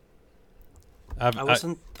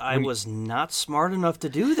 I was not smart enough to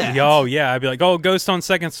do that. Oh, yeah. I'd be like, ghost on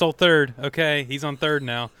second, stole third. Okay, he's on third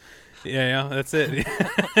now. Yeah, that's it.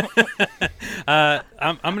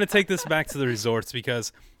 I'm going to take this back to the resorts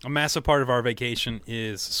because a massive part of our vacation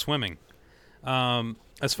is swimming.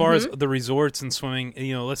 As far as the resorts and swimming,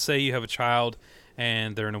 let's say you have a child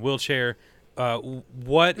and they're in a wheelchair.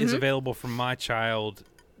 What is available for my child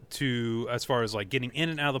to, as far as like getting in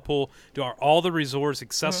and out of the pool? Are all the resorts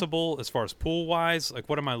accessible as far as pool wise? Like,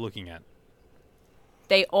 what am I looking at?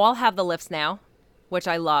 They all have the lifts now, which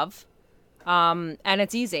I love. And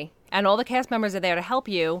it's easy. And all the cast members are there to help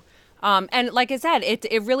you. And like I said,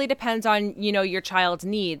 it really depends on, your child's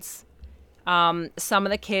needs. Some of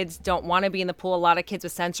the kids don't want to be in the pool. A lot of kids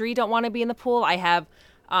with sensory don't want to be in the pool. I have,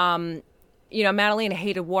 Madalena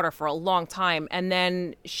hated water for a long time. And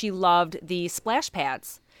then she loved the splash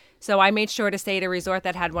pads. So I made sure to stay at a resort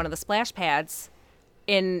that had one of the splash pads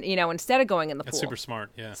instead of going in the pool. That's super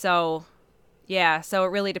smart, yeah. So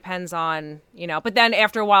it really depends on, but then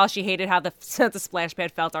after a while she hated how the splash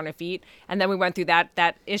pad felt on her feet. And then we went through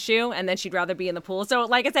that issue and then she'd rather be in the pool. So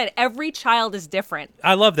like I said, every child is different.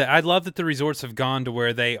 I love that. I love that the resorts have gone to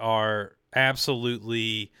where they are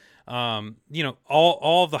absolutely,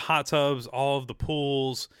 all of the hot tubs, all of the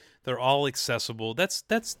pools, they're all accessible. That's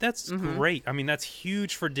great. I mean, that's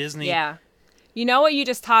huge for Disney. Yeah. You know what you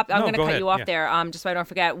just topped? I'm going to cut ahead. you off there, just so I don't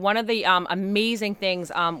forget. One of the amazing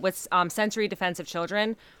things with sensory defensive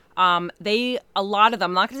children, a lot of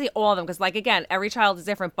them, I'm not going to say all of them, because, like, again, every child is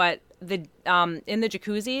different, but the in the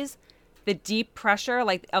jacuzzis, the deep pressure,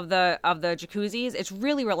 like, of the jacuzzis, it's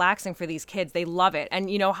really relaxing for these kids. They love it. And,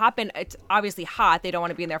 hopping, it's obviously hot. They don't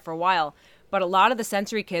want to be in there for a while. But a lot of the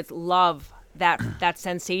sensory kids love that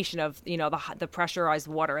sensation of, the pressurized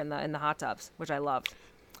water in the hot tubs, which I love.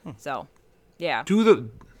 So... yeah.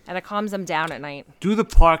 And it calms them down at night. Do the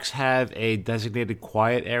parks have a designated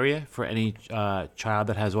quiet area for any child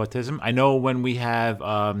that has autism? I know when we have,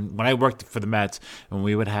 when I worked for the Mets, when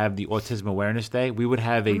we would have the Autism Awareness Day, we would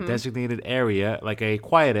have a designated area, like a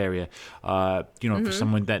quiet area, for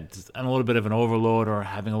someone that's on a little bit of an overload or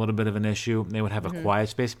having a little bit of an issue, they would have a quiet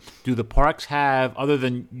space. Do the parks have, other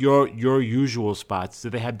than your usual spots,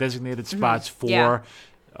 do they have designated spots for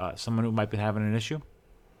someone who might be having an issue?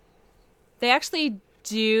 They actually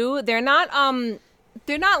do. They're not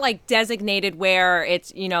like designated where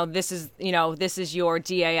it's, this is your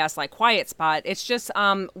DAS like quiet spot. It's just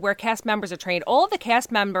where cast members are trained. All of the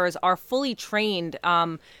cast members are fully trained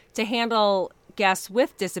to handle guests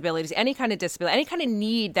with disabilities, any kind of disability, any kind of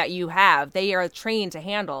need that you have. They are trained to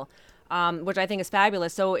handle, which I think is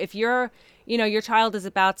fabulous. So if your child is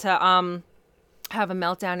about to have a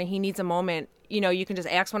meltdown and he needs a moment, you can just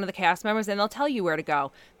ask one of the cast members and they'll tell you where to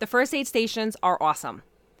go. The first aid stations are awesome.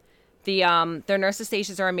 Their nurses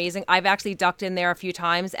stations are amazing. I've actually ducked in there a few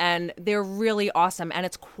times and they're really awesome and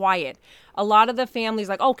it's quiet. A lot of the families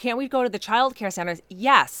like, oh, can't we go to the child care centers?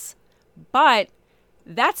 Yes, but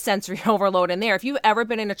that's sensory overload in there. If you've ever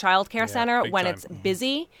been in a child care center when it's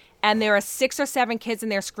busy and there are 6 or 7 kids in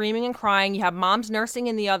there screaming and crying, you have moms nursing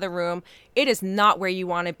in the other room, it is not where you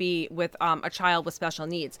want to be with a child with special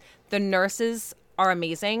needs. The nurses are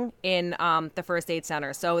amazing in the first aid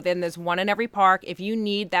center. So then there's one in every park. If you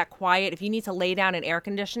need that quiet, if you need to lay down in air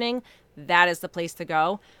conditioning, that is the place to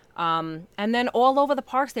go. And then all over the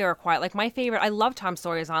parks they are quiet. Like my favorite, I love Tom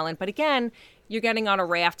Sawyer's Island, but again, you're getting on a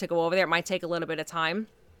raft to go over there. It might take a little bit of time.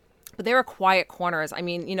 But there are quiet corners. I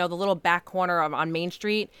mean, the little back corner on Main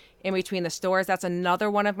Street in between the stores, that's another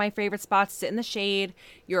one of my favorite spots. Sit in the shade.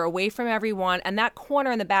 You're away from everyone. And that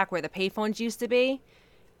corner in the back where the payphones used to be,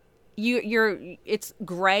 it's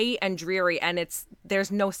gray and dreary and there's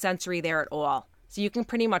no sensory there at all. So you can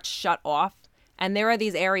pretty much shut off. And there are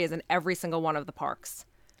these areas in every single one of the parks.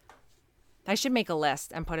 I should make a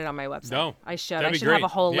list and put it on my website. No, I should. That'd I be should great. have a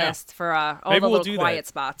whole list for all Maybe the we'll little do quiet that.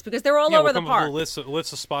 spots because they're all over we'll the come park. up with a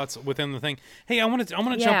list of spots within the thing. Hey, I want to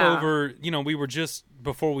jump over. We were just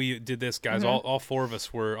before we did this, guys. All 4 of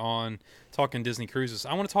us were on talking Disney cruises.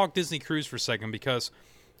 I want to talk Disney Cruise for a second because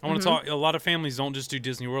I want to talk. A lot of families don't just do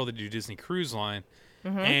Disney World; they do Disney Cruise Line,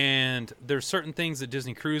 and there's certain things that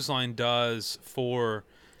Disney Cruise Line does for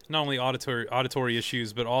not only auditory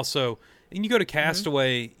issues, but also. And you go to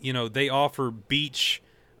Castaway, they offer beach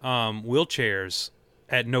wheelchairs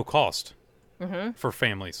at no cost for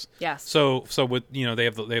families. Yes. So with they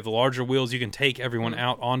have the larger wheels, you can take everyone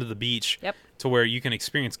out onto the beach to where you can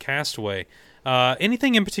experience Castaway.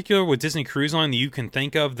 Anything in particular with Disney Cruise Line that you can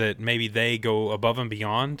think of that maybe they go above and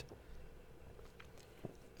beyond?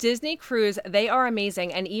 Disney Cruise, they are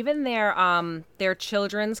amazing, and even their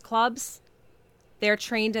children's clubs, they're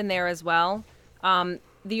trained in there as well.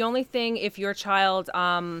 The only thing, if your child,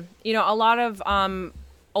 a lot of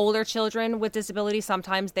older children with disabilities,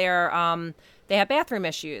 sometimes they have bathroom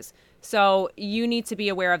issues. So you need to be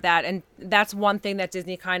aware of that. And that's one thing that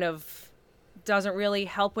Disney kind of doesn't really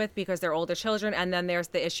help with because they're older children. And then there's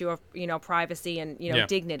the issue of, privacy and,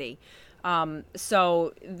 dignity.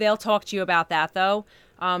 So they'll talk to you about that, though.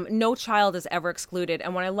 No child is ever excluded.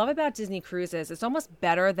 And what I love about Disney Cruises, it's almost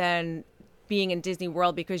better than being in Disney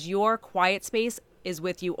World because your quiet space is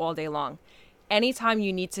with you all day long. Anytime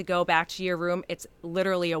you need to go back to your room, it's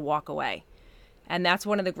literally a walk away. And that's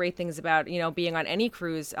one of the great things about, being on any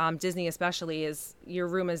cruise, Disney especially, is your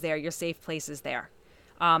room is there, your safe place is there.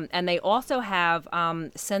 And they also have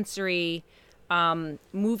sensory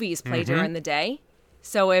movies play during the day.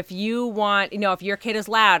 So if you want, if your kid is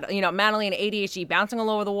loud, Madeline ADHD bouncing all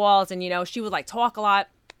over the walls and, she would like talk a lot,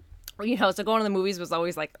 so going to the movies was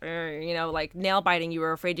always like, like nail biting. You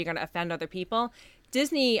were afraid you're going to offend other people.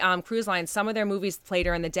 Disney Cruise Line, some of their movies play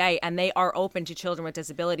during the day and they are open to children with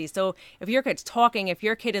disabilities. So if your kid's talking, if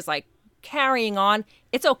your kid is like carrying on,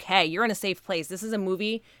 it's okay. You're in a safe place. This is a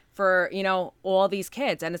movie for, all these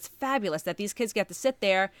kids. And it's fabulous that these kids get to sit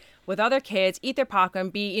there with other kids, eat their popcorn,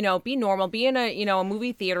 be normal, be in a, a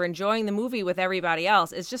movie theater, enjoying the movie with everybody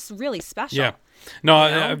else. It's just really special. Yeah. No,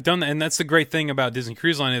 I've done that. And that's the great thing about Disney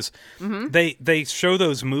Cruise Line is they show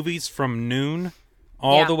those movies from noon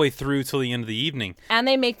all the way through till the end of the evening. And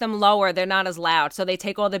they make them lower. They're not as loud. So they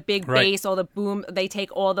take all the big bass, all the boom, they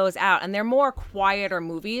take all those out. And they're more quieter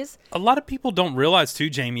movies. A lot of people don't realize, too,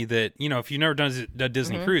 Jamie, that, if you've never done a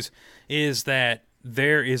Disney cruise, is that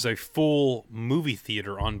there is a full movie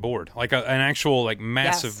theater on board. Like an actual, like,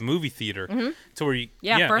 massive movie theater. To where you,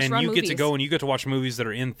 and you get to go and you get to watch movies that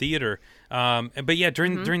are in theater. But yeah,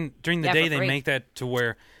 during the day, they make that to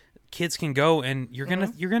where kids can go and you're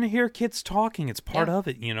gonna hear kids talking. It's part of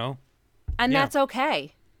it, and that's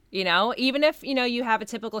okay. Even if you have a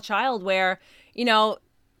typical child where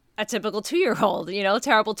a typical 2-year-old,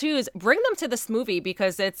 terrible twos, bring them to this movie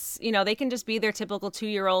because it's they can just be their typical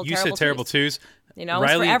 2-year-old. You said terrible twos,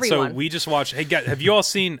 Riley, it's for everyone. So we just watched. Hey guys, have you all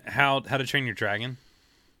seen How to Train Your Dragon?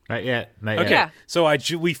 Not yet. Okay, yeah. So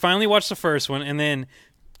we finally watched the first one, and then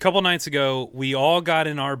a couple nights ago we all got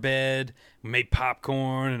in our bed. We made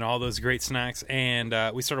popcorn and all those great snacks, and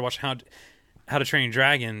we started watching How to Train Your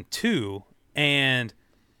Dragon 2, and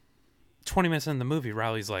 20 minutes into the movie,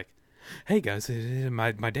 Riley's like, hey guys,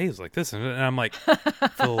 my day is like this, and I'm like,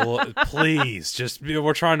 please, just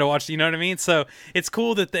we're trying to watch, you know what I mean? So it's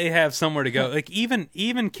cool that they have somewhere to go. Like even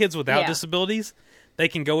kids without disabilities, they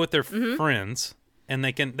can go with their friends, and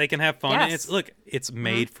they can have fun. Yes. And it's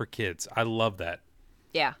made for kids. I love that.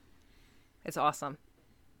 Yeah, it's awesome.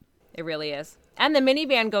 It really is. And the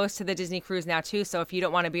minivan goes to the Disney cruise now too. So if you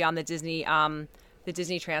don't want to be on the Disney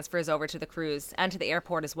transfers over to the cruise and to the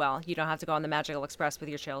airport as well. You don't have to go on the Magical Express with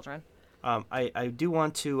your children. I do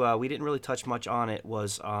want to. We didn't really touch much on it.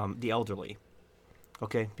 Was the elderly,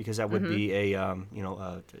 okay? Because that would be a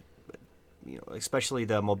especially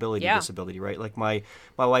the mobility disability, right? Like my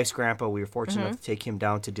wife's grandpa. We were fortunate enough to take him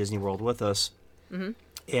down to Disney World with us,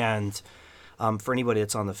 and. For anybody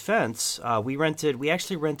that's on the fence, we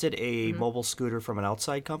actually rented a mobile scooter from an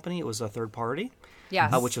outside company. It was a third party,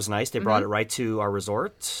 which was nice. They brought it right to our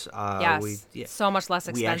resort. So much less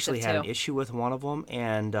expensive. We actually had an issue with one of them,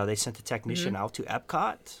 and they sent a technician out to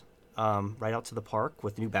Epcot, right out to the park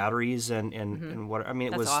with new batteries and what. I mean,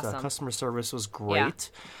 it That's was awesome. Customer service was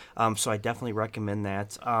great. So I definitely recommend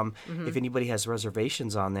that. If anybody has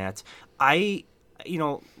reservations on that,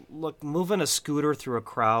 look, moving a scooter through a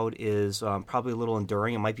crowd is probably a little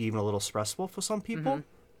enduring. It might be even a little stressful for some people.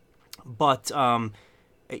 But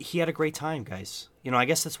he had a great time, guys. I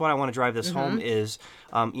guess that's what I want to drive this home is,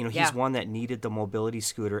 he's one that needed the mobility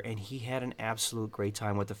scooter, and he had an absolute great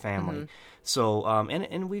time with the family. So,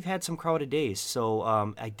 and we've had some crowded days. So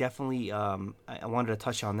I definitely I wanted to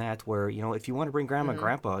touch on that where, if you want to bring grandma and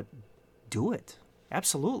grandpa, do it.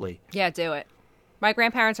 Absolutely. Yeah, do it. My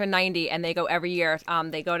grandparents are 90, and they go every year.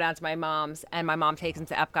 They go down to my mom's, and my mom takes them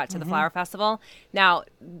to Epcot to the Flower Festival. Now,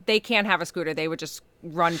 they can't have a scooter. They would just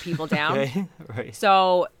run people down. Okay, right.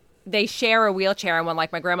 So they share a wheelchair, and when,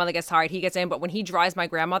 my grandmother gets tired, he gets in. But when he drives my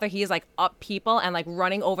grandmother, he is, up people and,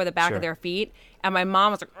 running over the back of their feet. And my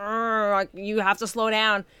mom was like, you have to slow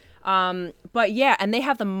down. But, yeah, and they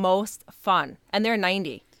have the most fun. And they're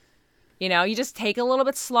 90. You just take it a little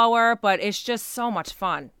bit slower, but it's just so much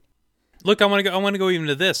fun. Look, I want to go even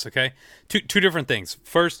to this, okay? Two different things.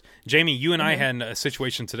 First, Jamie, you and I had a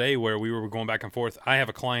situation today where we were going back and forth. I have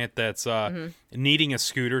a client that's needing a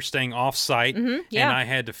scooter, staying off-site, and I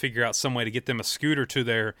had to figure out some way to get them a scooter to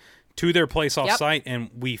their place off-site,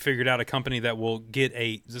 and we figured out a company that will get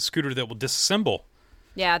the scooter that will disassemble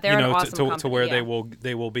Yeah, they're an awesome to company, where yeah.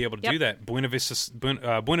 they will be able to do that. Buena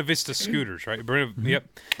Vista Scooters, right?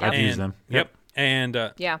 Yep. I've used them. Yep. And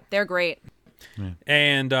Yeah, they're great.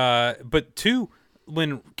 but two,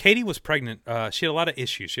 when Katie was pregnant, she had a lot of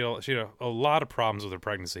issues. She had a lot of problems with her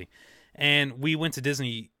pregnancy, and we went to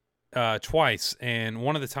Disney twice. And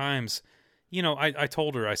one of the times, I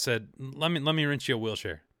told her, I said, let me rent you a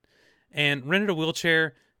wheelchair, and rented a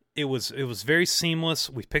wheelchair. It was very seamless.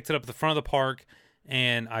 We picked it up at the front of the park,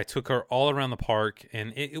 and I took her all around the park,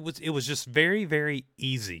 and it was just very, very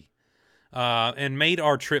easy, and made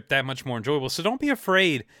our trip that much more enjoyable. So don't be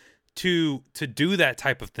afraid to do that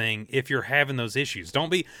type of thing if you're having those issues.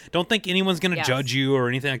 Don't think anyone's going to judge you or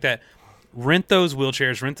anything like that. Rent those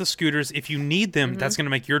wheelchairs, rent the scooters. If you need them, that's going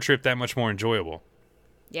to make your trip that much more enjoyable.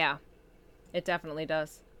 Yeah, it definitely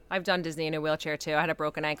does. I've done Disney in a wheelchair too. I had a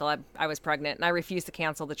broken ankle. I was pregnant, and I refused to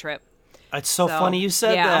cancel the trip. It's so funny you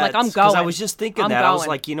said that. I'm like, I'm 'cause going. I was just thinking I'm that. I was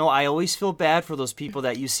going. like, I always feel bad for those people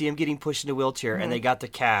that you see them getting pushed in a wheelchair and they got the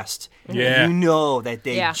cast. Yeah. And you know that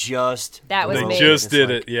they Yeah. just That was They me. just It's did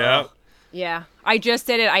like, it. Yeah. ugh. Yeah, I just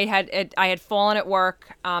did it. I had fallen at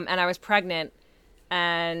work, and I was pregnant,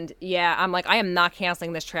 and I'm like, I am not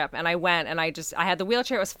canceling this trip. And I went, and I had the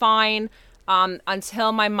wheelchair. It was fine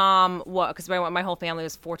until my mom, because my whole family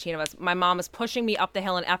was 14 of us. My mom was pushing me up the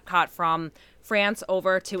hill in Epcot from France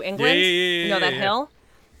over to England. Yeah, you know that yeah. hill.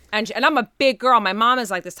 And I'm a big girl. My mom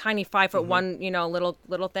is like this tiny 5'1",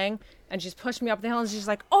 little thing. And she's pushed me up the hill, and she's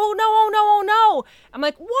like, "Oh no, oh no, oh no!" I'm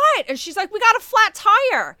like, "What?" And she's like, "We got a flat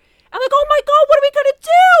tire." I'm like, "Oh my God, what are we gonna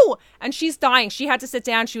do?" And she's dying. She had to sit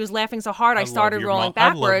down. She was laughing so hard, I love started your rolling mom. I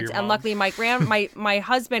love backwards. your And mom. luckily, my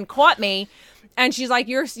husband caught me, and she's like,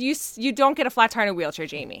 "You don't get a flat tire in a wheelchair,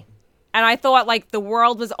 Jamie." And I thought like the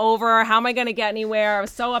world was over. How am I gonna get anywhere? I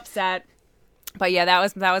was so upset. But yeah,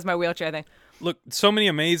 that was my wheelchair thing. Look, so many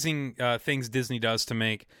amazing things Disney does to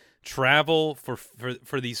make travel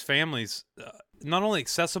for these families not only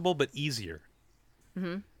accessible but easier.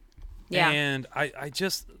 Yeah. And I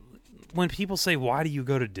just, when people say, "Why do you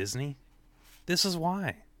go to Disney?" This is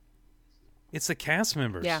why. It's the cast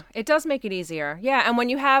members. Yeah, it does make it easier. Yeah, and when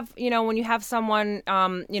you have someone,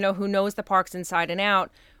 who knows the parks inside and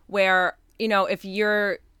out, where, if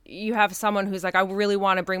you have someone who's like, I really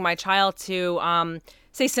want to bring my child to,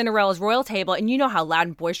 say, Cinderella's Royal Table, and you know how loud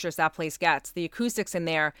and boisterous that place gets, the acoustics in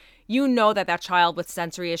there, that child with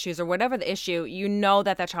sensory issues or whatever the issue,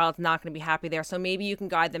 that child's not going to be happy there. So maybe you can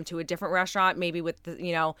guide them to a different restaurant, maybe with,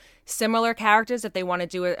 similar characters if they want to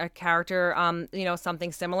do a character,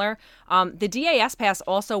 something similar. The DAS Pass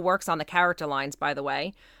also works on the character lines, by the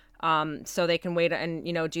way, so they can wait and,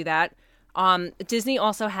 do that. Disney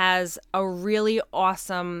also has a really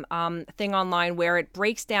awesome thing online where it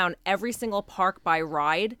breaks down every single park by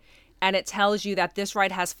ride, and it tells you that this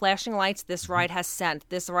ride has flashing lights, this ride has scent,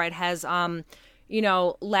 this ride has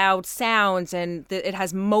loud sounds, and it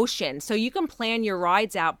has motion. So you can plan your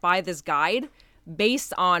rides out by this guide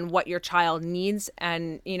based on what your child needs,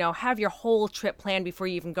 and have your whole trip planned before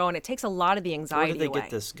you even go. And it takes a lot of the anxiety Where did they away. get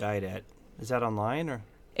this guide at? Is that online or?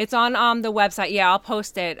 It's on the website. Yeah, I'll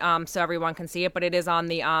post it so everyone can see it. But it is on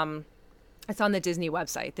the Disney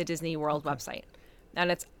website, the Disney World website, and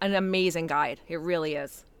it's an amazing guide. It really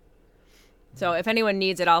is. So if anyone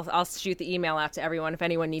needs it, I'll shoot the email out to everyone. If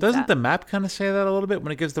anyone needs Doesn't that. the map kind of say that a little bit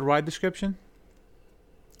when it gives the ride description?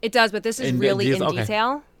 It does, but this is really in okay.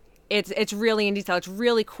 detail. It's really in detail. It's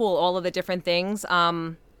really cool. All of the different things,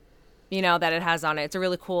 that it has on it. It's a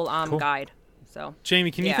really cool guide. So,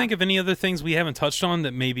 Jamie, can you Yeah. think of any other things we haven't touched on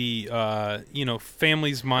that maybe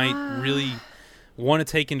families might really want to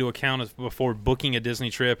take into account before booking a Disney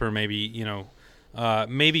trip, or maybe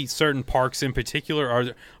maybe certain parks in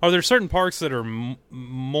particular? Are there certain parks that are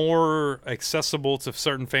more accessible to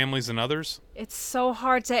certain families than others? It's so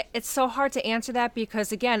hard to answer that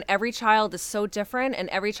because, again, every child is so different, and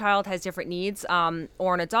every child has different needs.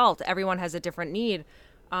 Or an adult, everyone has a different need.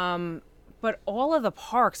 But all of the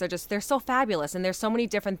parks they're so fabulous, and there's so many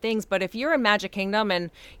different things. But if you're in Magic Kingdom, and,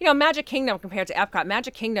 Magic Kingdom compared to Epcot,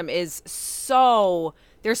 Magic Kingdom is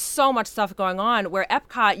there's so much stuff going on, where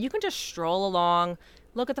Epcot, you can just stroll along,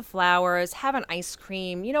 look at the flowers, have an ice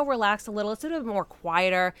cream, relax a little. It's a little bit more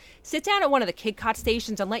quieter. Sit down at one of the Kid Cot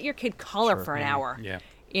stations and let your kid color for an hour. Yeah.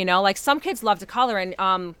 Like some kids love to color,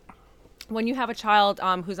 and, when you have a child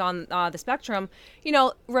who's on the spectrum,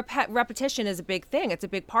 repetition is a big thing. It's a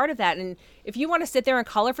big part of that. And if you want to sit there and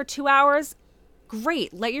color for 2 hours,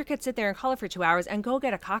 great. Let your kid sit there and color for 2 hours and go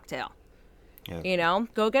get a cocktail. Yeah.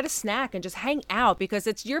 Go get a snack and just hang out, because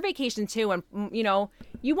it's your vacation too. And,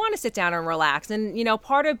 you want to sit down and relax. And,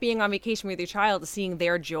 part of being on vacation with your child is seeing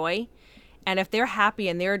their joy. And if they're happy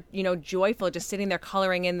and they're, joyful, just sitting there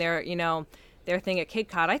coloring in their, their thing at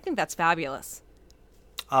KidCot, I think that's fabulous.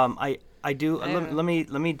 I do. Let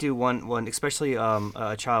me do one, especially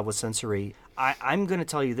a child with sensory. I'm going to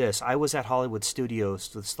tell you this. I was at Hollywood Studios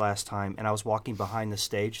this last time, and I was walking behind the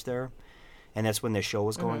stage there, and that's when the show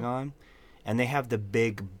was going on. And they have the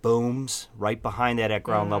big booms right behind that at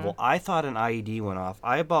ground level. I thought an IED went off.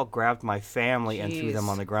 I about grabbed my family and threw them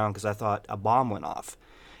on the ground because I thought a bomb went off.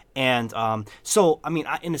 And so, I mean,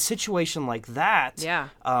 in a situation like that,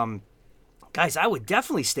 guys, I would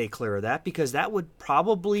definitely stay clear of that because that would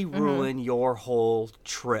probably ruin your whole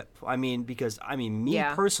trip. I mean, me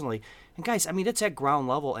personally, and guys, I mean, it's at ground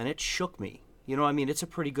level and it shook me. You know, I mean, it's a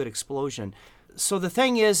pretty good explosion. So the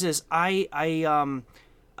thing is when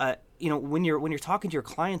you're talking to your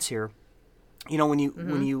clients here, when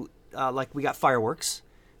you like we got fireworks.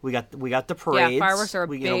 We got the parades. Yeah, fireworks are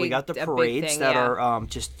we got the parades thing, that are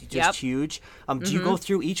just huge. Do you go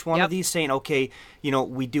through each one of these saying, okay,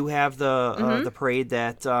 we do have the parade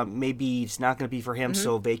that maybe it's not going to be for him,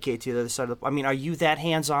 so vacate to the other side of the. I mean, are you that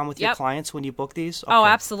hands on with your clients when you book these? Okay. Oh,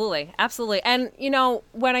 absolutely, absolutely. And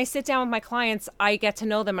when I sit down with my clients, I get to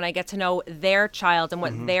know them and I get to know their child and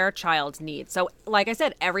what their child needs. So, like I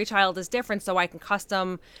said, every child is different, so I can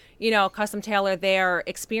custom tailor their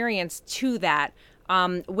experience to that.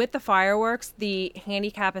 With the fireworks, the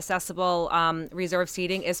handicap accessible reserve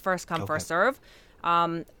seating is first come, first serve.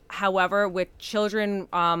 However, with children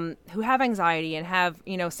who have anxiety and have,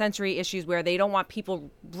 sensory issues where they don't want people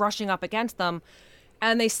rushing up against them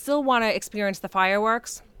and they still want to experience the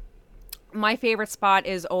fireworks, my favorite spot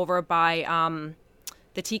is over by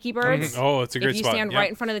the Tiki Birds. Oh, it's a great spot. If you stand right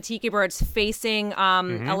in front of the Tiki Birds facing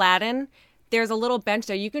Aladdin, there's a little bench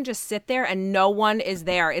there. You can just sit there and no one is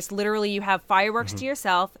there. It's literally you have fireworks to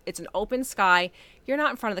yourself. It's an open sky. You're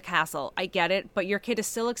not in front of the castle. I get it, but your kid is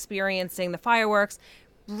still experiencing the fireworks.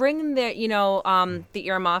 Bring the the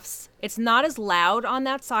earmuffs. It's not as loud on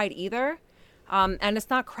that side either, and it's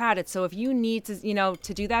not crowded. So if you need to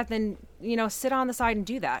to do that, then sit on the side and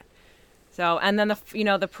do that. So and then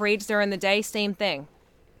the parades during the day, same thing.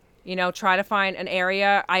 Try to find an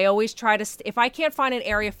area. I always try to, if I can't find an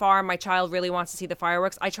area far and my child really wants to see the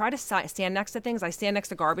fireworks, I try to stand next to things. I stand next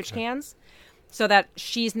to garbage cans so that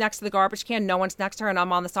she's next to the garbage can, no one's next to her, and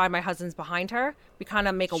I'm on the side, my husband's behind her. We kind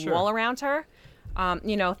of make a wall around her,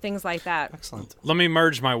 things like that. Excellent. Let me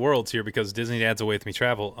merge my worlds here because Disney Dad's Away With Me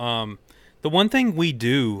Travel. The one thing we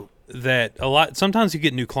do that sometimes you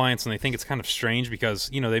get new clients and they think it's kind of strange because,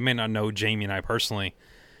 they may not know Jamie and I personally,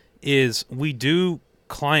 is we do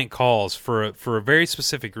client calls for a very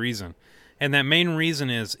specific reason. And that main reason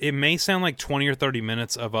is it may sound like 20 or 30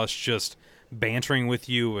 minutes of us just bantering with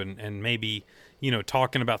you and maybe,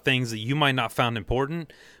 talking about things that you might not find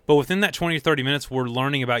important. But within that 20 or 30 minutes, we're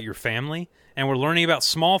learning about your family and we're learning about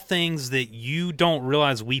small things that you don't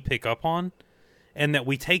realize we pick up on, and that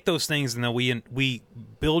we take those things and that we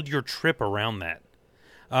build your trip around that.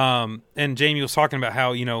 And Jamie was talking about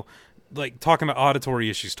how, like talking about auditory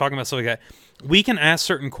issues, talking about stuff like that. We can ask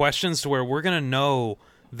certain questions to where we're going to know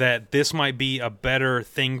that this might be a better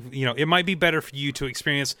thing. It might be better for you to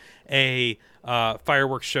experience a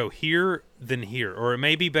fireworks show here than here, or it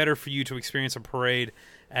may be better for you to experience a parade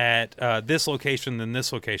at this location than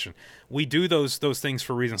this location. We do those things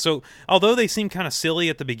for reasons. So although they seem kind of silly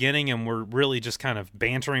at the beginning and we're really just kind of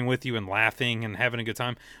bantering with you and laughing and having a good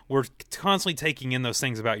time, we're constantly taking in those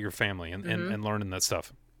things about your family and learning that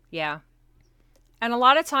stuff. Yeah. And a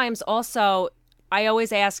lot of times also, I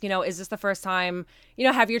always ask, is this the first time,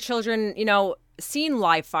 have your children, seen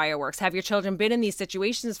live fireworks? Have your children been in these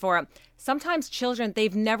situations for it? Sometimes children,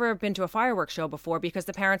 they've never been to a fireworks show before because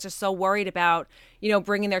the parents are so worried about,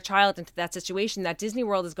 bringing their child into that situation that Disney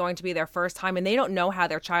World is going to be their first time and they don't know how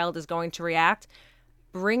their child is going to react.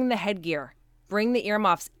 Bring the headgear, bring the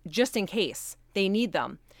earmuffs just in case they need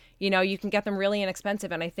them. You can get them really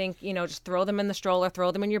inexpensive. And I think, just throw them in the stroller,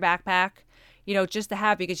 throw them in your backpack, just to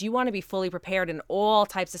have, because you want to be fully prepared in all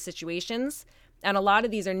types of situations. And a lot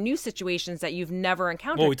of these are new situations that you've never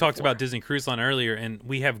encountered Well, we talked before. about Disney Cruise Line earlier, and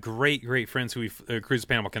we have great friends who we cruise the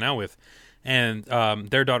Panama Canal with, and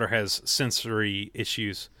their daughter has sensory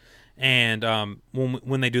issues. And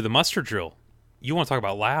when they do the muster drill, you want to talk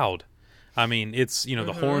about loud. I mean, it's,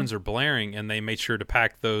 the horns are blaring, and they made sure to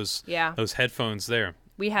pack those headphones there.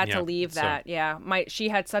 We had to leave that. She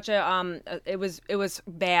had such a it was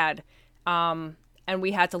bad. And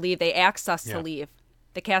we had to leave. They asked us to leave.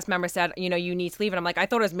 The cast member said, you need to leave. And I'm like, I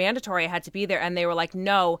thought it was mandatory I had to be there. And they were like,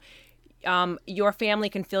 no, your family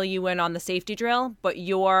can fill you in on the safety drill, but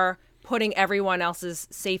your putting everyone else's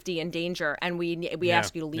safety in danger, and we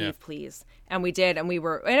ask you to leave, please. And we did, and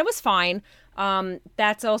it was fine.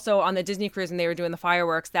 That's also on the Disney cruise, and they were doing the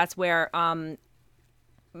fireworks. That's where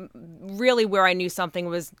really where I knew something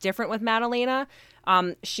was different with Madalena.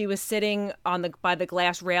 She was sitting by the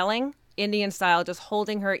glass railing, Indian style, just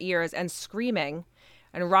holding her ears and screaming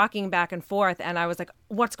and rocking back and forth. And I was like,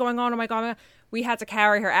 what's going on? Oh my God. We had to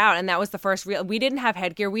carry her out. And that was the first we didn't have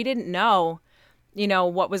headgear. We didn't know,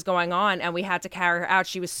 what was going on. And we had to carry her out.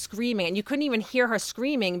 She was screaming, and you couldn't even hear her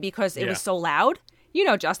screaming because it was so loud.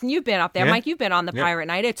 Justin, you've been up there. Mike, you've been on the Pirate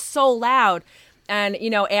Night. It's so loud. And,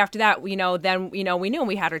 after that, then, we knew, and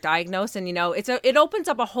we had her diagnosed, and, it opens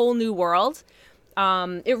up a whole new world.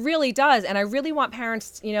 It really does. And I really want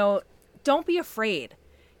parents, don't be afraid.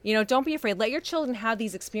 Don't be afraid. Let your children have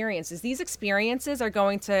these experiences. These experiences are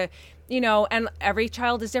going to, and every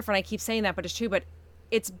child is different. I keep saying that, but it's true. But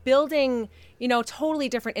it's building, totally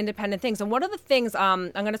different independent things. And one of the things,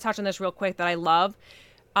 I'm going to touch on this real quick, that I love,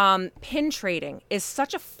 pin trading is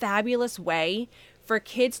such a fabulous way for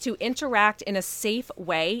kids to interact in a safe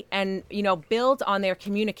way and, build on their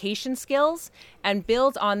communication skills and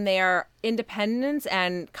build on their independence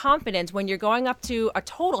and confidence when you're going up to a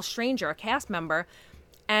total stranger, a cast member,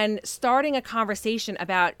 and starting a conversation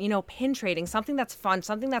about, pin trading, something that's fun,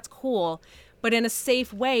 something that's cool, but in a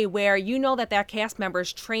safe way where that cast member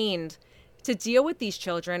is trained to deal with these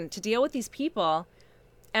children, to deal with these people.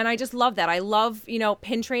 And I just love that. I love,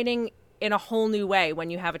 pin trading in a whole new way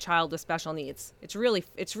when you have a child with special needs. It's really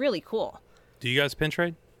cool. Do you guys pin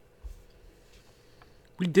trade?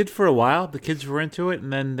 We did for a while. The kids were into it,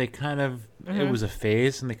 and then they kind of it was a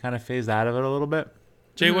phase, and they kind of phased out of it a little bit.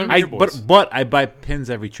 Jay, what about your boys? But I buy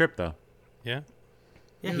pins every trip, though. Yeah.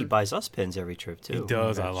 Yeah, he buys us pins every trip too. He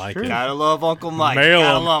does. I like it. Gotta love Uncle Mike.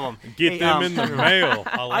 Gotta love him. Get them in the mail.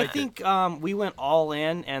 I think we went all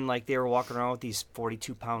in, and they were walking around with these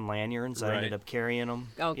 42-pound lanyards. I ended up carrying them.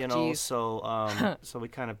 Oh, geez. So we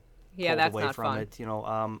kind of pulled that's away not from fun. it.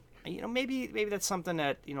 Maybe that's something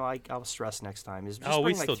that I'll stress next time. Is just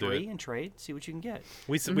we bring still do 3 it. and trade, see what you can get.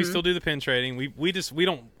 We still do the pin trading. We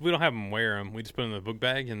don't have them wear them. We just put them in the book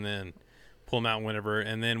bag and then pull them out whenever.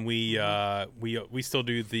 And then we still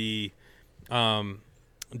do the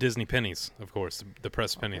Disney pennies, of course, the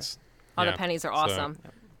press pennies. Oh, the pennies are awesome.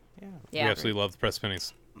 Yeah. We absolutely love the press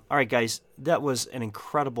pennies. All right, guys, that was an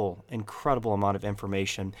incredible amount of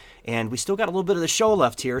information, and we still got a little bit of the show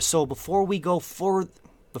left here. So before we go forward,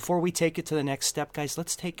 before we take it to the next step, guys,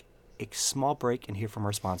 let's take a small break and hear from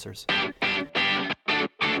our sponsors.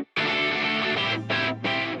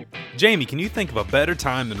 Jamie, can you think of a better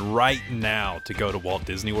time than right now to go to Walt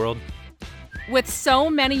Disney World? With so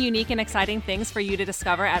many unique and exciting things for you to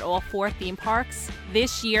discover at all 4 theme parks,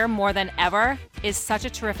 this year more than ever is such a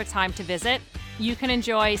terrific time to visit. You can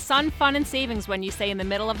enjoy sun, fun, and savings when you stay in the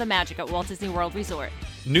middle of the magic at Walt Disney World Resort.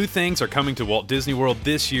 New things are coming to Walt Disney World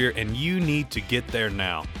this year, and you need to get there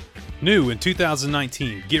now. New in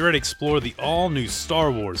 2019, get ready to explore the all-new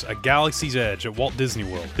Star Wars: A Galaxy's Edge at Walt Disney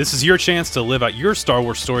World. This is your chance to live out your Star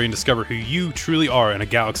Wars story and discover who you truly are in a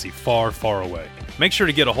galaxy far, far away. Make sure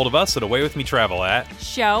to get a hold of us at Away With Me Travel at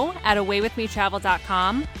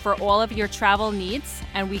show@awaywithmetravel.com for all of your travel needs,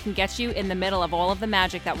 and we can get you in the middle of all of the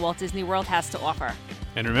magic that Walt Disney World has to offer.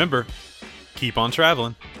 And remember, keep on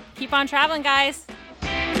traveling. Keep on traveling, guys.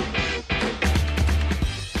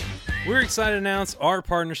 We're excited to announce our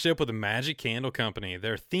partnership with the Magic Candle Company.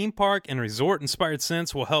 Their theme park and resort-inspired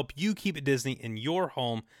scents will help you keep it Disney in your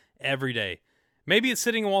home every day. Maybe it's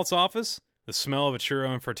sitting in Walt's office, the smell of a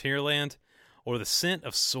churro in Frontierland, or the scent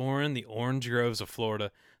of Soarin', the orange groves of Florida.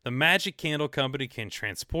 The Magic Candle Company can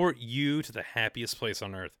transport you to the happiest place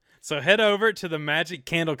on earth. So head over to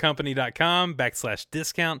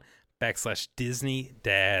themagicandlecompany.com/discount/Disney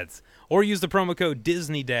Dads, or use the promo code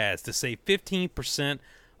Disney Dads to save 15%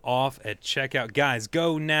 off at checkout. Guys,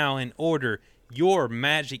 go now and order your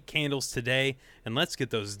magic candles today, and let's get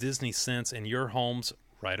those Disney scents in your homes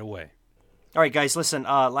right away. All right, guys, listen.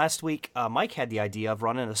 Last week, Mike had the idea of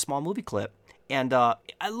running a small movie clip, and I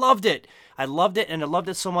loved it. I loved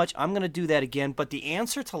it so much, I'm going to do that again. But the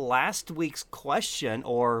answer to last week's question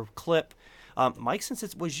or clip, Mike, since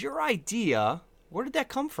it was your idea, where did that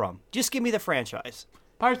come from? Just give me the franchise.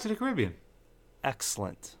 Pirates of the Caribbean.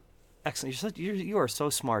 Excellent. You are so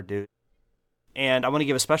smart, dude. And I want to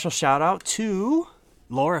give a special shout out to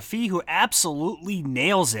Laura Fee, who absolutely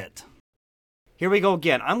nails it. Here we go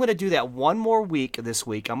again. I'm going to do that one more week this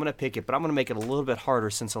week. I'm going to pick it, but I'm going to make it a little bit harder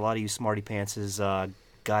since a lot of you smarty pantses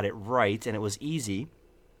got it right, and it was easy.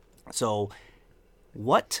 So,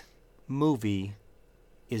 what movie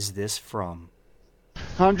is this from?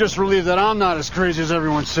 I'm just relieved that I'm not as crazy as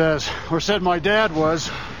everyone says, or said my dad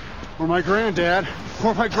was, or my granddad,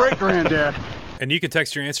 or my great-granddad. And you can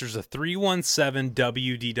text your answers to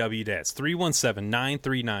 317-WDW. That's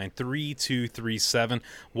 317-939-3237.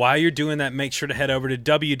 While you're doing that, make sure to head over to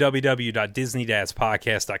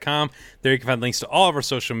www.disneydadspodcast.com. There you can find links to all of our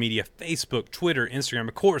social media, Facebook, Twitter, Instagram.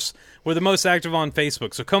 Of course, we're the most active on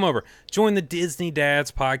Facebook. So come over, join the Disney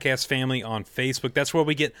Dads Podcast family on Facebook. That's where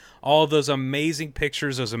we get all of those amazing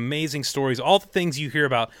pictures, those amazing stories, all the things you hear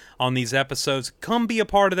about on these episodes. Come be a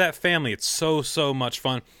part of that family. It's so, so much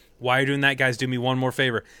fun. While you're doing that, guys, do me one more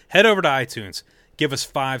favor. Head over to iTunes. Give us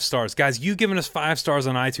 5 stars. Guys, you giving us 5 stars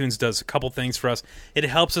on iTunes does a couple things for us. It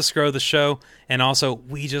helps us grow the show, and also,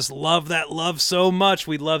 we just love that love so much.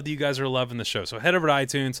 We love that you guys are loving the show. So head over to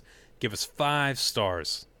iTunes. Give us 5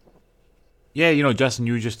 stars. Yeah, Justin,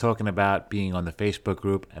 you were just talking about being on the Facebook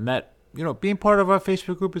group, and that, being part of our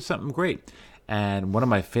Facebook group is something great. And one of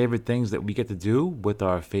my favorite things that we get to do with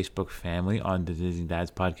our Facebook family on the Disney Dads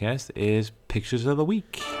Podcast is Pictures of the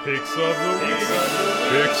Week. Picks of the week.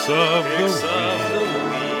 Picks of the week.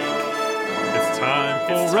 It's time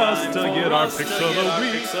for us to get our picks of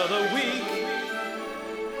the week.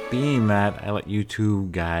 Being that I let you two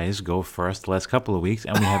guys go first the last couple of weeks,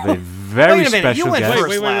 and we have a very special you went guest.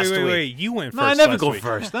 first last week. Wait. You went first. No, I never last go week.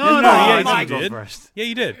 first. No, I you did. go first. Yeah,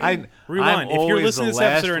 you did. Rewind. If you're listening to this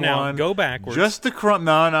episode right now, go backwards. Just the crumb.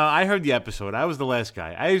 No, I heard the episode. I was the last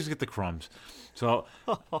guy. I used to get the crumbs. So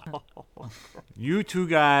you two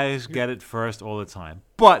guys get it first all the time.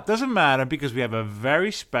 But doesn't matter because we have a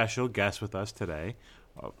very special guest with us today.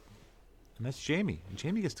 And that's Jamie. And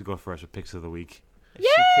Jamie gets to go first with Picks of the Week.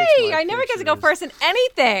 Yay! I never get to go first in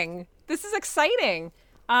anything. This is exciting.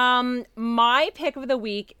 My pick of the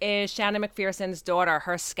week is Shannon McPherson's daughter,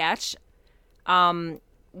 her sketch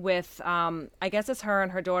with, I guess it's her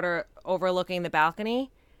and her daughter overlooking the balcony.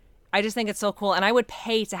 I just think it's so cool, and I would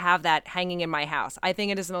pay to have that hanging in my house. I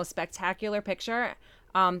think it is the most spectacular picture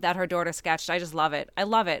that her daughter sketched. I just love it. I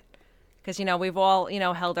love it because, we've all,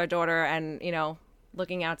 held our daughter and,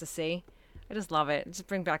 looking out to sea. I just love it. It just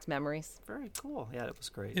brings back memories. Very cool. Yeah, it was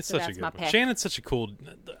great. It's So such a that's good my one. pick. Shannon's such a cool...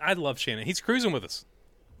 I love Shannon. He's cruising with us.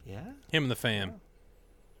 Yeah. Him and the fam.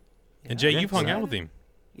 And Jay, you've hung out with him.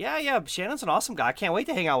 Yeah. Shannon's an awesome guy. I can't wait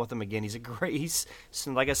to hang out with him again. He's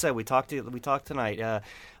like I said, we talked tonight.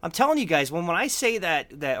 I'm telling you guys, when I say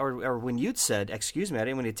that or when you'd said, excuse me, I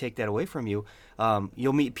didn't want to take that away from you.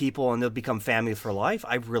 You'll meet people and they'll become family for life.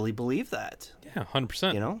 I really believe that. Yeah,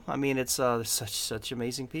 100%. I mean, it's such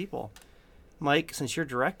amazing people. Mike, since you're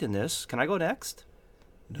directing this, can I go next?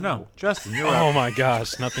 No, Justin, you're Oh up. my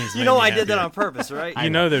gosh, nothing's. You know I did that on purpose, right?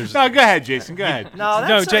 There's. No, go ahead, Jason. Go ahead.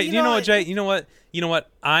 No, Jay. You know what, Jay? You know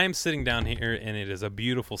what? I'm sitting down here, and it is a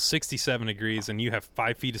beautiful 67 degrees, and you have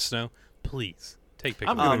 5 feet of snow. Please take pictures.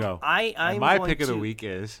 I'm going to go. I'm my going pick of the to- week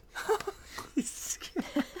is... It's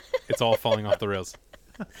all falling off the rails.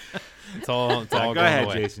 It's all go going ahead,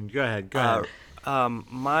 away. Jason. Go ahead.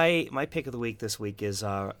 My pick of the week this week is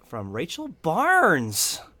from Rachel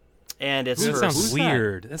Barnes, and it's That her. sounds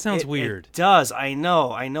weird. That sounds It weird. does. I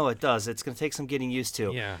know it does. It's going to take some getting used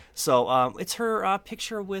to. Yeah. So it's her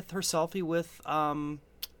picture with her selfie with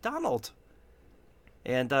Donald.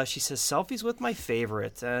 And she says, selfies with my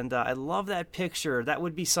favorite. And I love that picture. That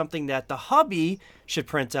would be something that the hubby should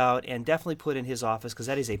print out and definitely put in his office because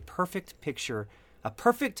that is a perfect picture, a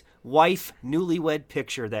perfect wife newlywed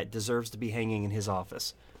picture that deserves to be hanging in his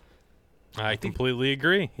office. I completely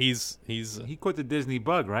agree. He caught the Disney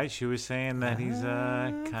bug, right? She was saying that he's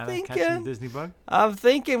kind of catching the Disney bug. I'm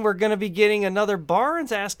thinking we're going to be getting another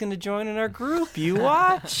Barnes asking to join in our group. You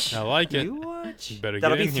watch. I like it. You watch. You better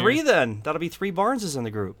That'll get be in 3 here. then. That'll be 3 Barneses in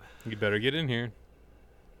the group. You better get in here.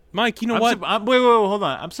 Mike, you know what? Wait, hold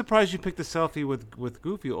on. I'm surprised you picked the selfie with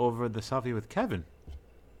Goofy over the selfie with Kevin.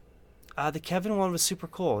 The Kevin one was super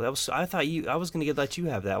cool. I was going to let you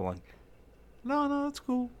have that one. No, that's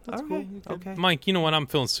cool. That's Okay, cool. okay. Mike, you know what? I'm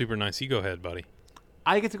feeling super nice. You go ahead, buddy.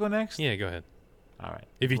 I get to go next? Yeah, go ahead. All right.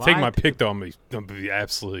 If you take my pick, though, I'm gonna be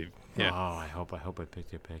absolutely. Yeah. Oh, I hope I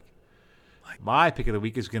picked your pick. My pick of the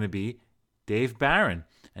week is going to be Dave Barron.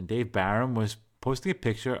 And Dave Barron was posting a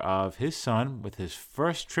picture of his son with his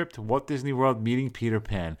first trip to Walt Disney World meeting Peter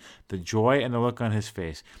Pan. The joy and the look on his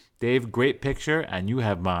face. Dave, great picture, and you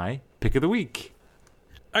have my pick of the week.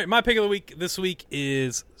 All right, my pick of the week this week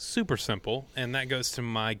is super simple, and that goes to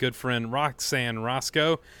my good friend Roxanne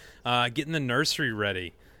Roscoe, getting the nursery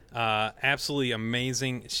ready. Absolutely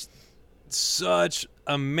amazing. such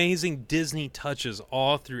amazing Disney touches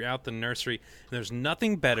all throughout the nursery. And there's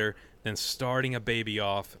nothing better than starting a baby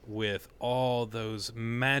off with all those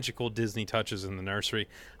magical Disney touches in the nursery.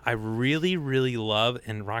 I really, really love,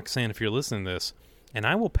 and Roxanne, if you're listening to this, and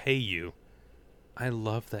I will pay you, I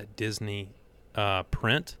love that Disney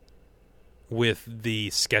print with the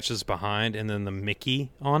sketches behind and then the Mickey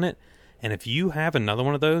on it. And if you have another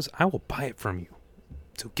one of those, I will buy it from you.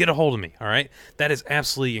 So get a hold of me, all right? That is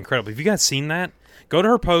absolutely incredible. Have you guys seen that? Go to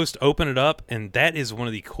her post, open it up, and that is one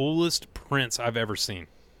of the coolest prints I've ever seen.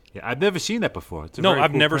 Yeah, I've never seen that before. It's a No, very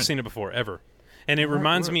I've cool never print. seen it before, ever. And it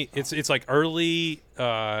reminds me, it's like early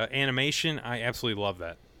animation. I absolutely love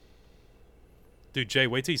that. Dude, Jay,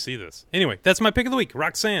 wait till you see this. Anyway, that's my pick of the week.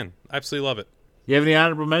 Roxanne. I absolutely love it. You have any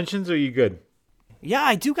honorable mentions, or are you good? Yeah,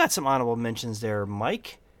 I do got some honorable mentions there,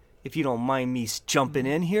 Mike. If you don't mind me jumping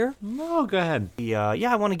in here. No, go ahead.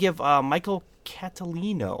 I want to give Michael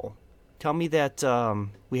Catalino. Tell me that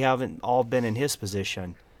we haven't all been in his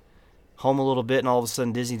position. Home a little bit, and all of a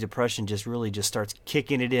sudden Disney depression just starts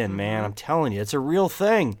kicking it in, man. I'm telling you, it's a real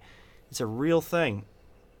thing. It's a real thing.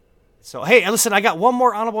 So, hey, listen, I got one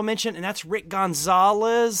more honorable mention, and that's Rick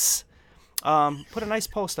Gonzalez. Put a nice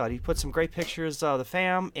post out. He put some great pictures of the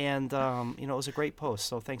fam, and, it was a great post.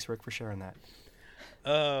 So thanks, Rick, for sharing that.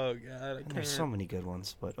 Oh, God. I There's so many good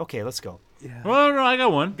ones, but okay, let's go. Yeah. Well, no, I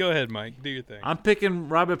got one. Go ahead, Mike. Do your thing. I'm picking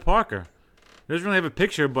Robert Parker. He doesn't really have a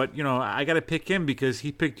picture, but, I got to pick him because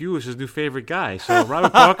he picked you as his new favorite guy. So,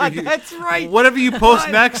 Robert Parker. That's right. Whatever you post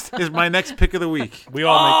next is my next pick of the week. We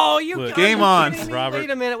all you Game on, Robert. Wait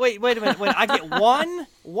a minute. Wait a minute. I get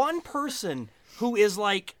one person who is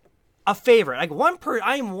like a favorite.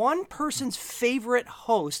 I am one person's favorite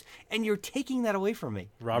host, and you're taking that away from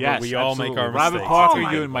me. Robert, Yes, we all absolutely. make our Robert mistakes. Parker, Oh,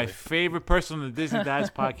 my you're my favorite person in the Disney Dads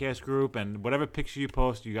podcast group, and whatever picture you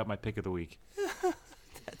post, you got my pick of the week.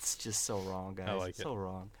 That's just so wrong, guys. I like It's it. so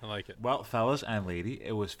wrong. I like it. Well, fellas and lady,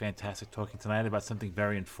 it was fantastic talking tonight about something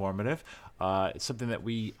very informative. It's something that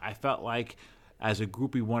I felt like as a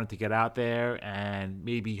group we wanted to get out there and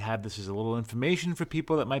maybe have this as a little information for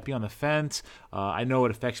people that might be on the fence. I know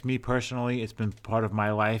it affects me personally. It's been part of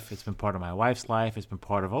my life. It's been part of my wife's life. It's been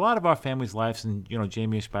part of a lot of our family's lives, and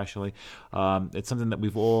Jamie especially. It's something that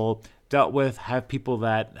we've all dealt with, have people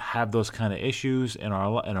that have those kind of issues in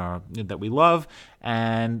our that we love.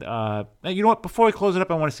 And you know what? Before we close it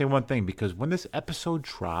up, I want to say one thing, because when this episode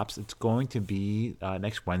drops, it's going to be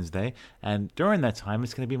next Wednesday, and during that time,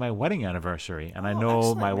 it's going to be my wedding anniversary. And I know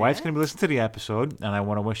excellent, my wife's man. going to be listening to the episode, and I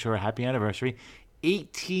want to wish her a happy anniversary.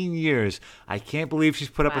 18 years. I can't believe she's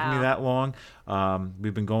put up with me Wow. that long.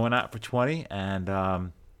 We've been going out for 20,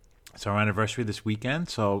 and it's our anniversary this weekend,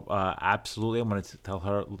 so absolutely, I'm going to tell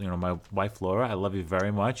her, my wife Laura, I love you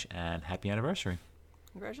very much, and happy anniversary.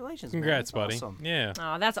 Congratulations, Congrats, man. buddy. That's awesome. Yeah.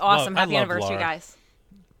 Oh, that's awesome. I Happy love anniversary, Laura. guys.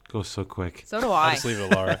 Goes so quick. So do I'll I. just leave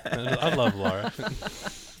it, Laura. I love Laura.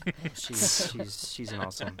 She's an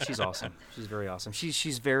awesome. She's awesome. She's very awesome.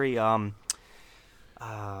 She's very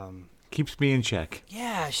Keeps me in check.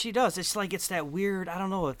 yeah, she does. It's like it's that weird. I don't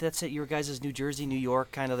know if that's it. Your guys' New Jersey, New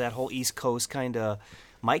York, kind of that whole East Coast kind of.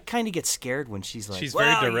 Mike kind of gets scared when she's like. She's very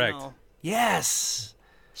 "Well, you direct." know." Yes.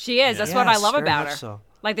 She is. That's what I Yes, love very about much her. so.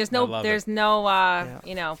 Like there's I no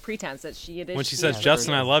love pretense that she is. When she says, Yeah,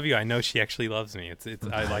 Justin, very I love you, I know she actually loves me. It's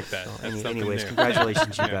I like that. That's something Anyways, new.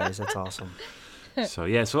 congratulations, you guys. That's awesome. So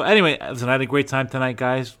anyway, listen, I had a great time tonight,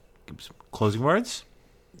 guys. Some closing words?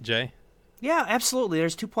 Jay? Yeah, absolutely.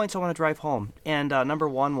 There's 2 points I want to drive home. And number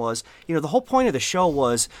one was, the whole point of the show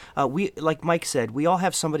was, we, like Mike said, we all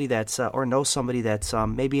have somebody that's, or know somebody that's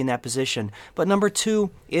maybe in that position. But number two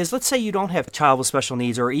is, let's say you don't have a child with special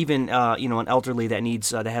needs, or even, an elderly that needs,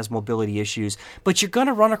 that has mobility issues. But you're going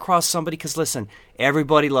to run across somebody, because listen,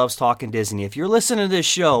 everybody loves talking Disney. If you're listening to this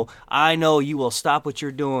show, I know you will stop what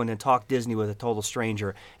you're doing and talk Disney with a total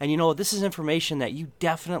stranger. And this is information that you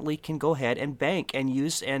definitely can go ahead and bank and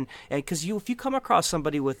use, and because if you come across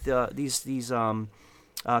somebody with these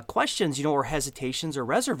questions, or hesitations or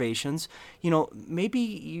reservations, maybe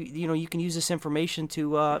you can use this information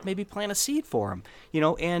to maybe plant a seed for them,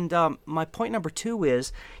 And my point number two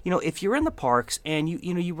is, if you're in the parks and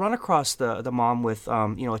you run across the mom with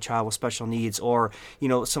a child with special needs, or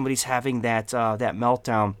somebody's having that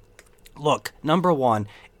meltdown. Look, number one,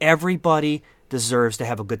 everybody deserves to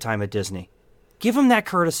have a good time at Disney. Give them that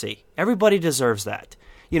courtesy. Everybody deserves that.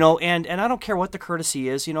 And I don't care what the courtesy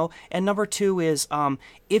is, And number two is,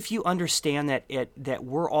 if you understand that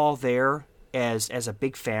we're all there as a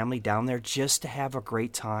big family down there just to have a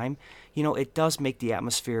great time, it does make the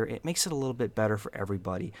atmosphere, it makes it a little bit better for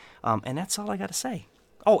everybody. And that's all I got to say.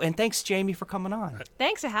 Oh, and thanks, Jamie, for coming on.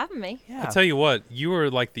 Thanks for having me. Yeah. I'll tell you what, you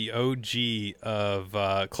were like the OG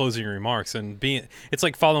of closing remarks, and it's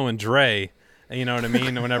like following Dre. You know what I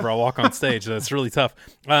mean? Whenever I walk on stage, that's really tough.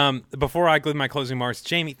 Before I give my closing remarks,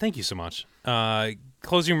 Jamie, thank you so much.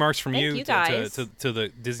 Closing remarks from Thank you guys. to the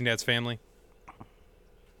Disney Dads family.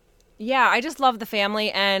 Yeah, I just love the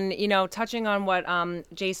family, and touching on what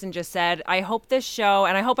Jason just said, I hope this show,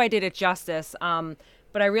 and I hope I did it justice.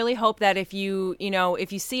 But I really hope that if you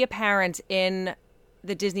see a parent in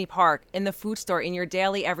the Disney park, in the food store, in your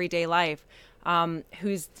daily, everyday life,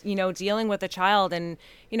 who's, dealing with a child and,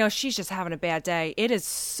 she's just having a bad day, it is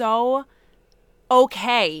so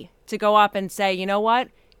okay to go up and say, you know what?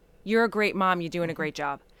 You're a great mom. You're doing a great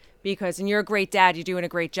job. And you're a great dad. You're doing a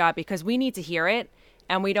great job, because we need to hear it.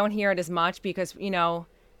 And we don't hear it as much because,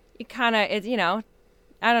 it kind of,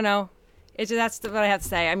 I don't know. That's what I have to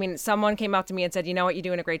say. I mean, someone came up to me and said, you know what, you're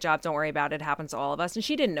doing a great job. Don't worry about it. It happens to all of us. And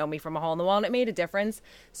she didn't know me from a hole in the wall, and it made a difference.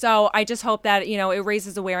 So I just hope that, it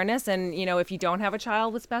raises awareness. And, if you don't have a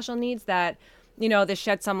child with special needs, that, this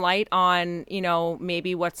sheds some light on,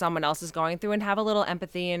 maybe what someone else is going through, and have a little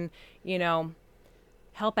empathy and,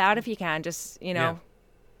 help out if you can. Just,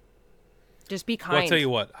 just be kind. Well, I'll tell you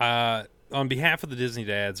what, on behalf of the Disney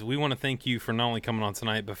Dads, we want to thank you for not only coming on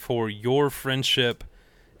tonight, but for your friendship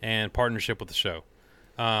and partnership with the show.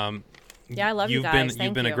 Yeah, I love you guys.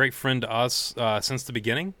 You've been a great friend to us since the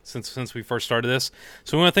beginning, since we first started this.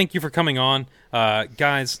 So we want to thank you for coming on.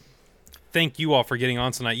 Guys, thank you all for getting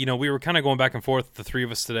on tonight. We were kind of going back and forth, the three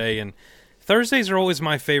of us today, and Thursdays are always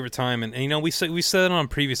my favorite time. And we said it on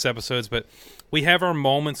previous episodes, but we have our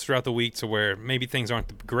moments throughout the week to where maybe things aren't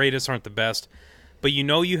the greatest, aren't the best, but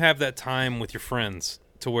you have that time with your friends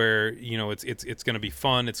to where it's going to be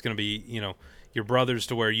fun. It's going to be your brothers,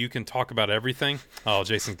 to where you can talk about everything. Oh,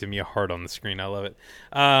 Jason's giving me a heart on the screen. I love it.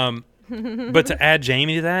 But to add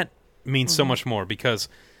Jamie to that means so much more, because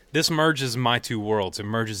this merges my two worlds. It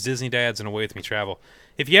merges Disney Dads and Away With Me Travel.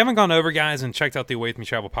 If you haven't gone over, guys, and checked out the Away With Me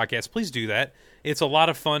Travel podcast, please do that. It's a lot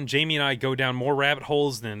of fun. Jamie and I go down more rabbit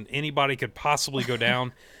holes than anybody could possibly go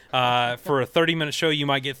down. For a 30-minute show, you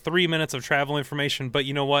might get 3 minutes of travel information, but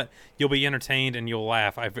you know what? You'll be entertained and you'll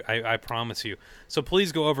laugh. I promise you. So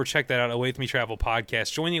please go over, check that out, Away With Me Travel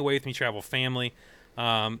podcast. Join the Away With Me Travel family.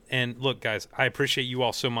 And look, guys, I appreciate you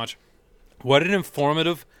all so much. What an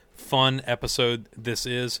informative, fun episode this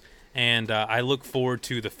is, and I look forward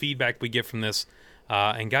to the feedback we get from this.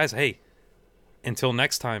 And guys, hey, until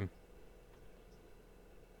next time,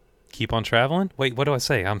 keep on traveling. Wait, what do I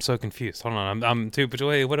say? I'm so confused. Hold on, I'm too.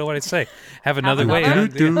 Wait, what do I say? Have another way.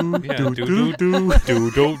 Night,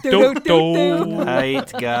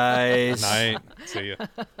 guys. Night. See ya.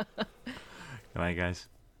 Good night, guys.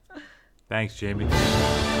 Thanks, Jamie.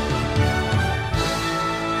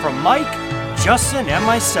 From Mike, Justin, and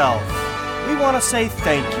myself, we want to say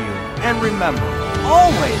thank you. And remember,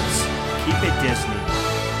 always keep it Disney.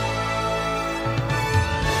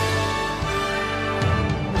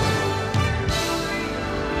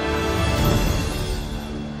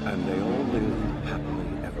 And they all live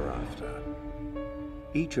happily ever after.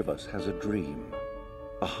 Each of us has a dream,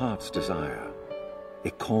 a heart's desire.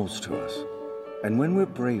 It calls to us. And when we're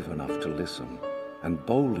brave enough to listen and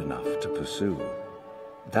bold enough to pursue,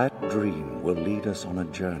 that dream will lead us on a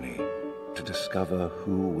journey to discover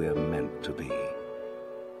who we're meant to be.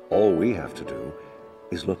 All we have to do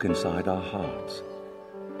is look inside our hearts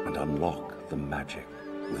and unlock the magic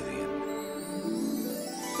within.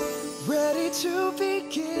 Ready to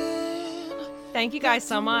begin. Thank you guys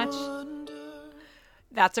so much.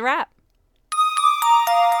 That's a wrap.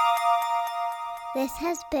 This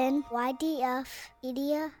has been YDF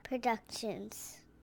Media Productions.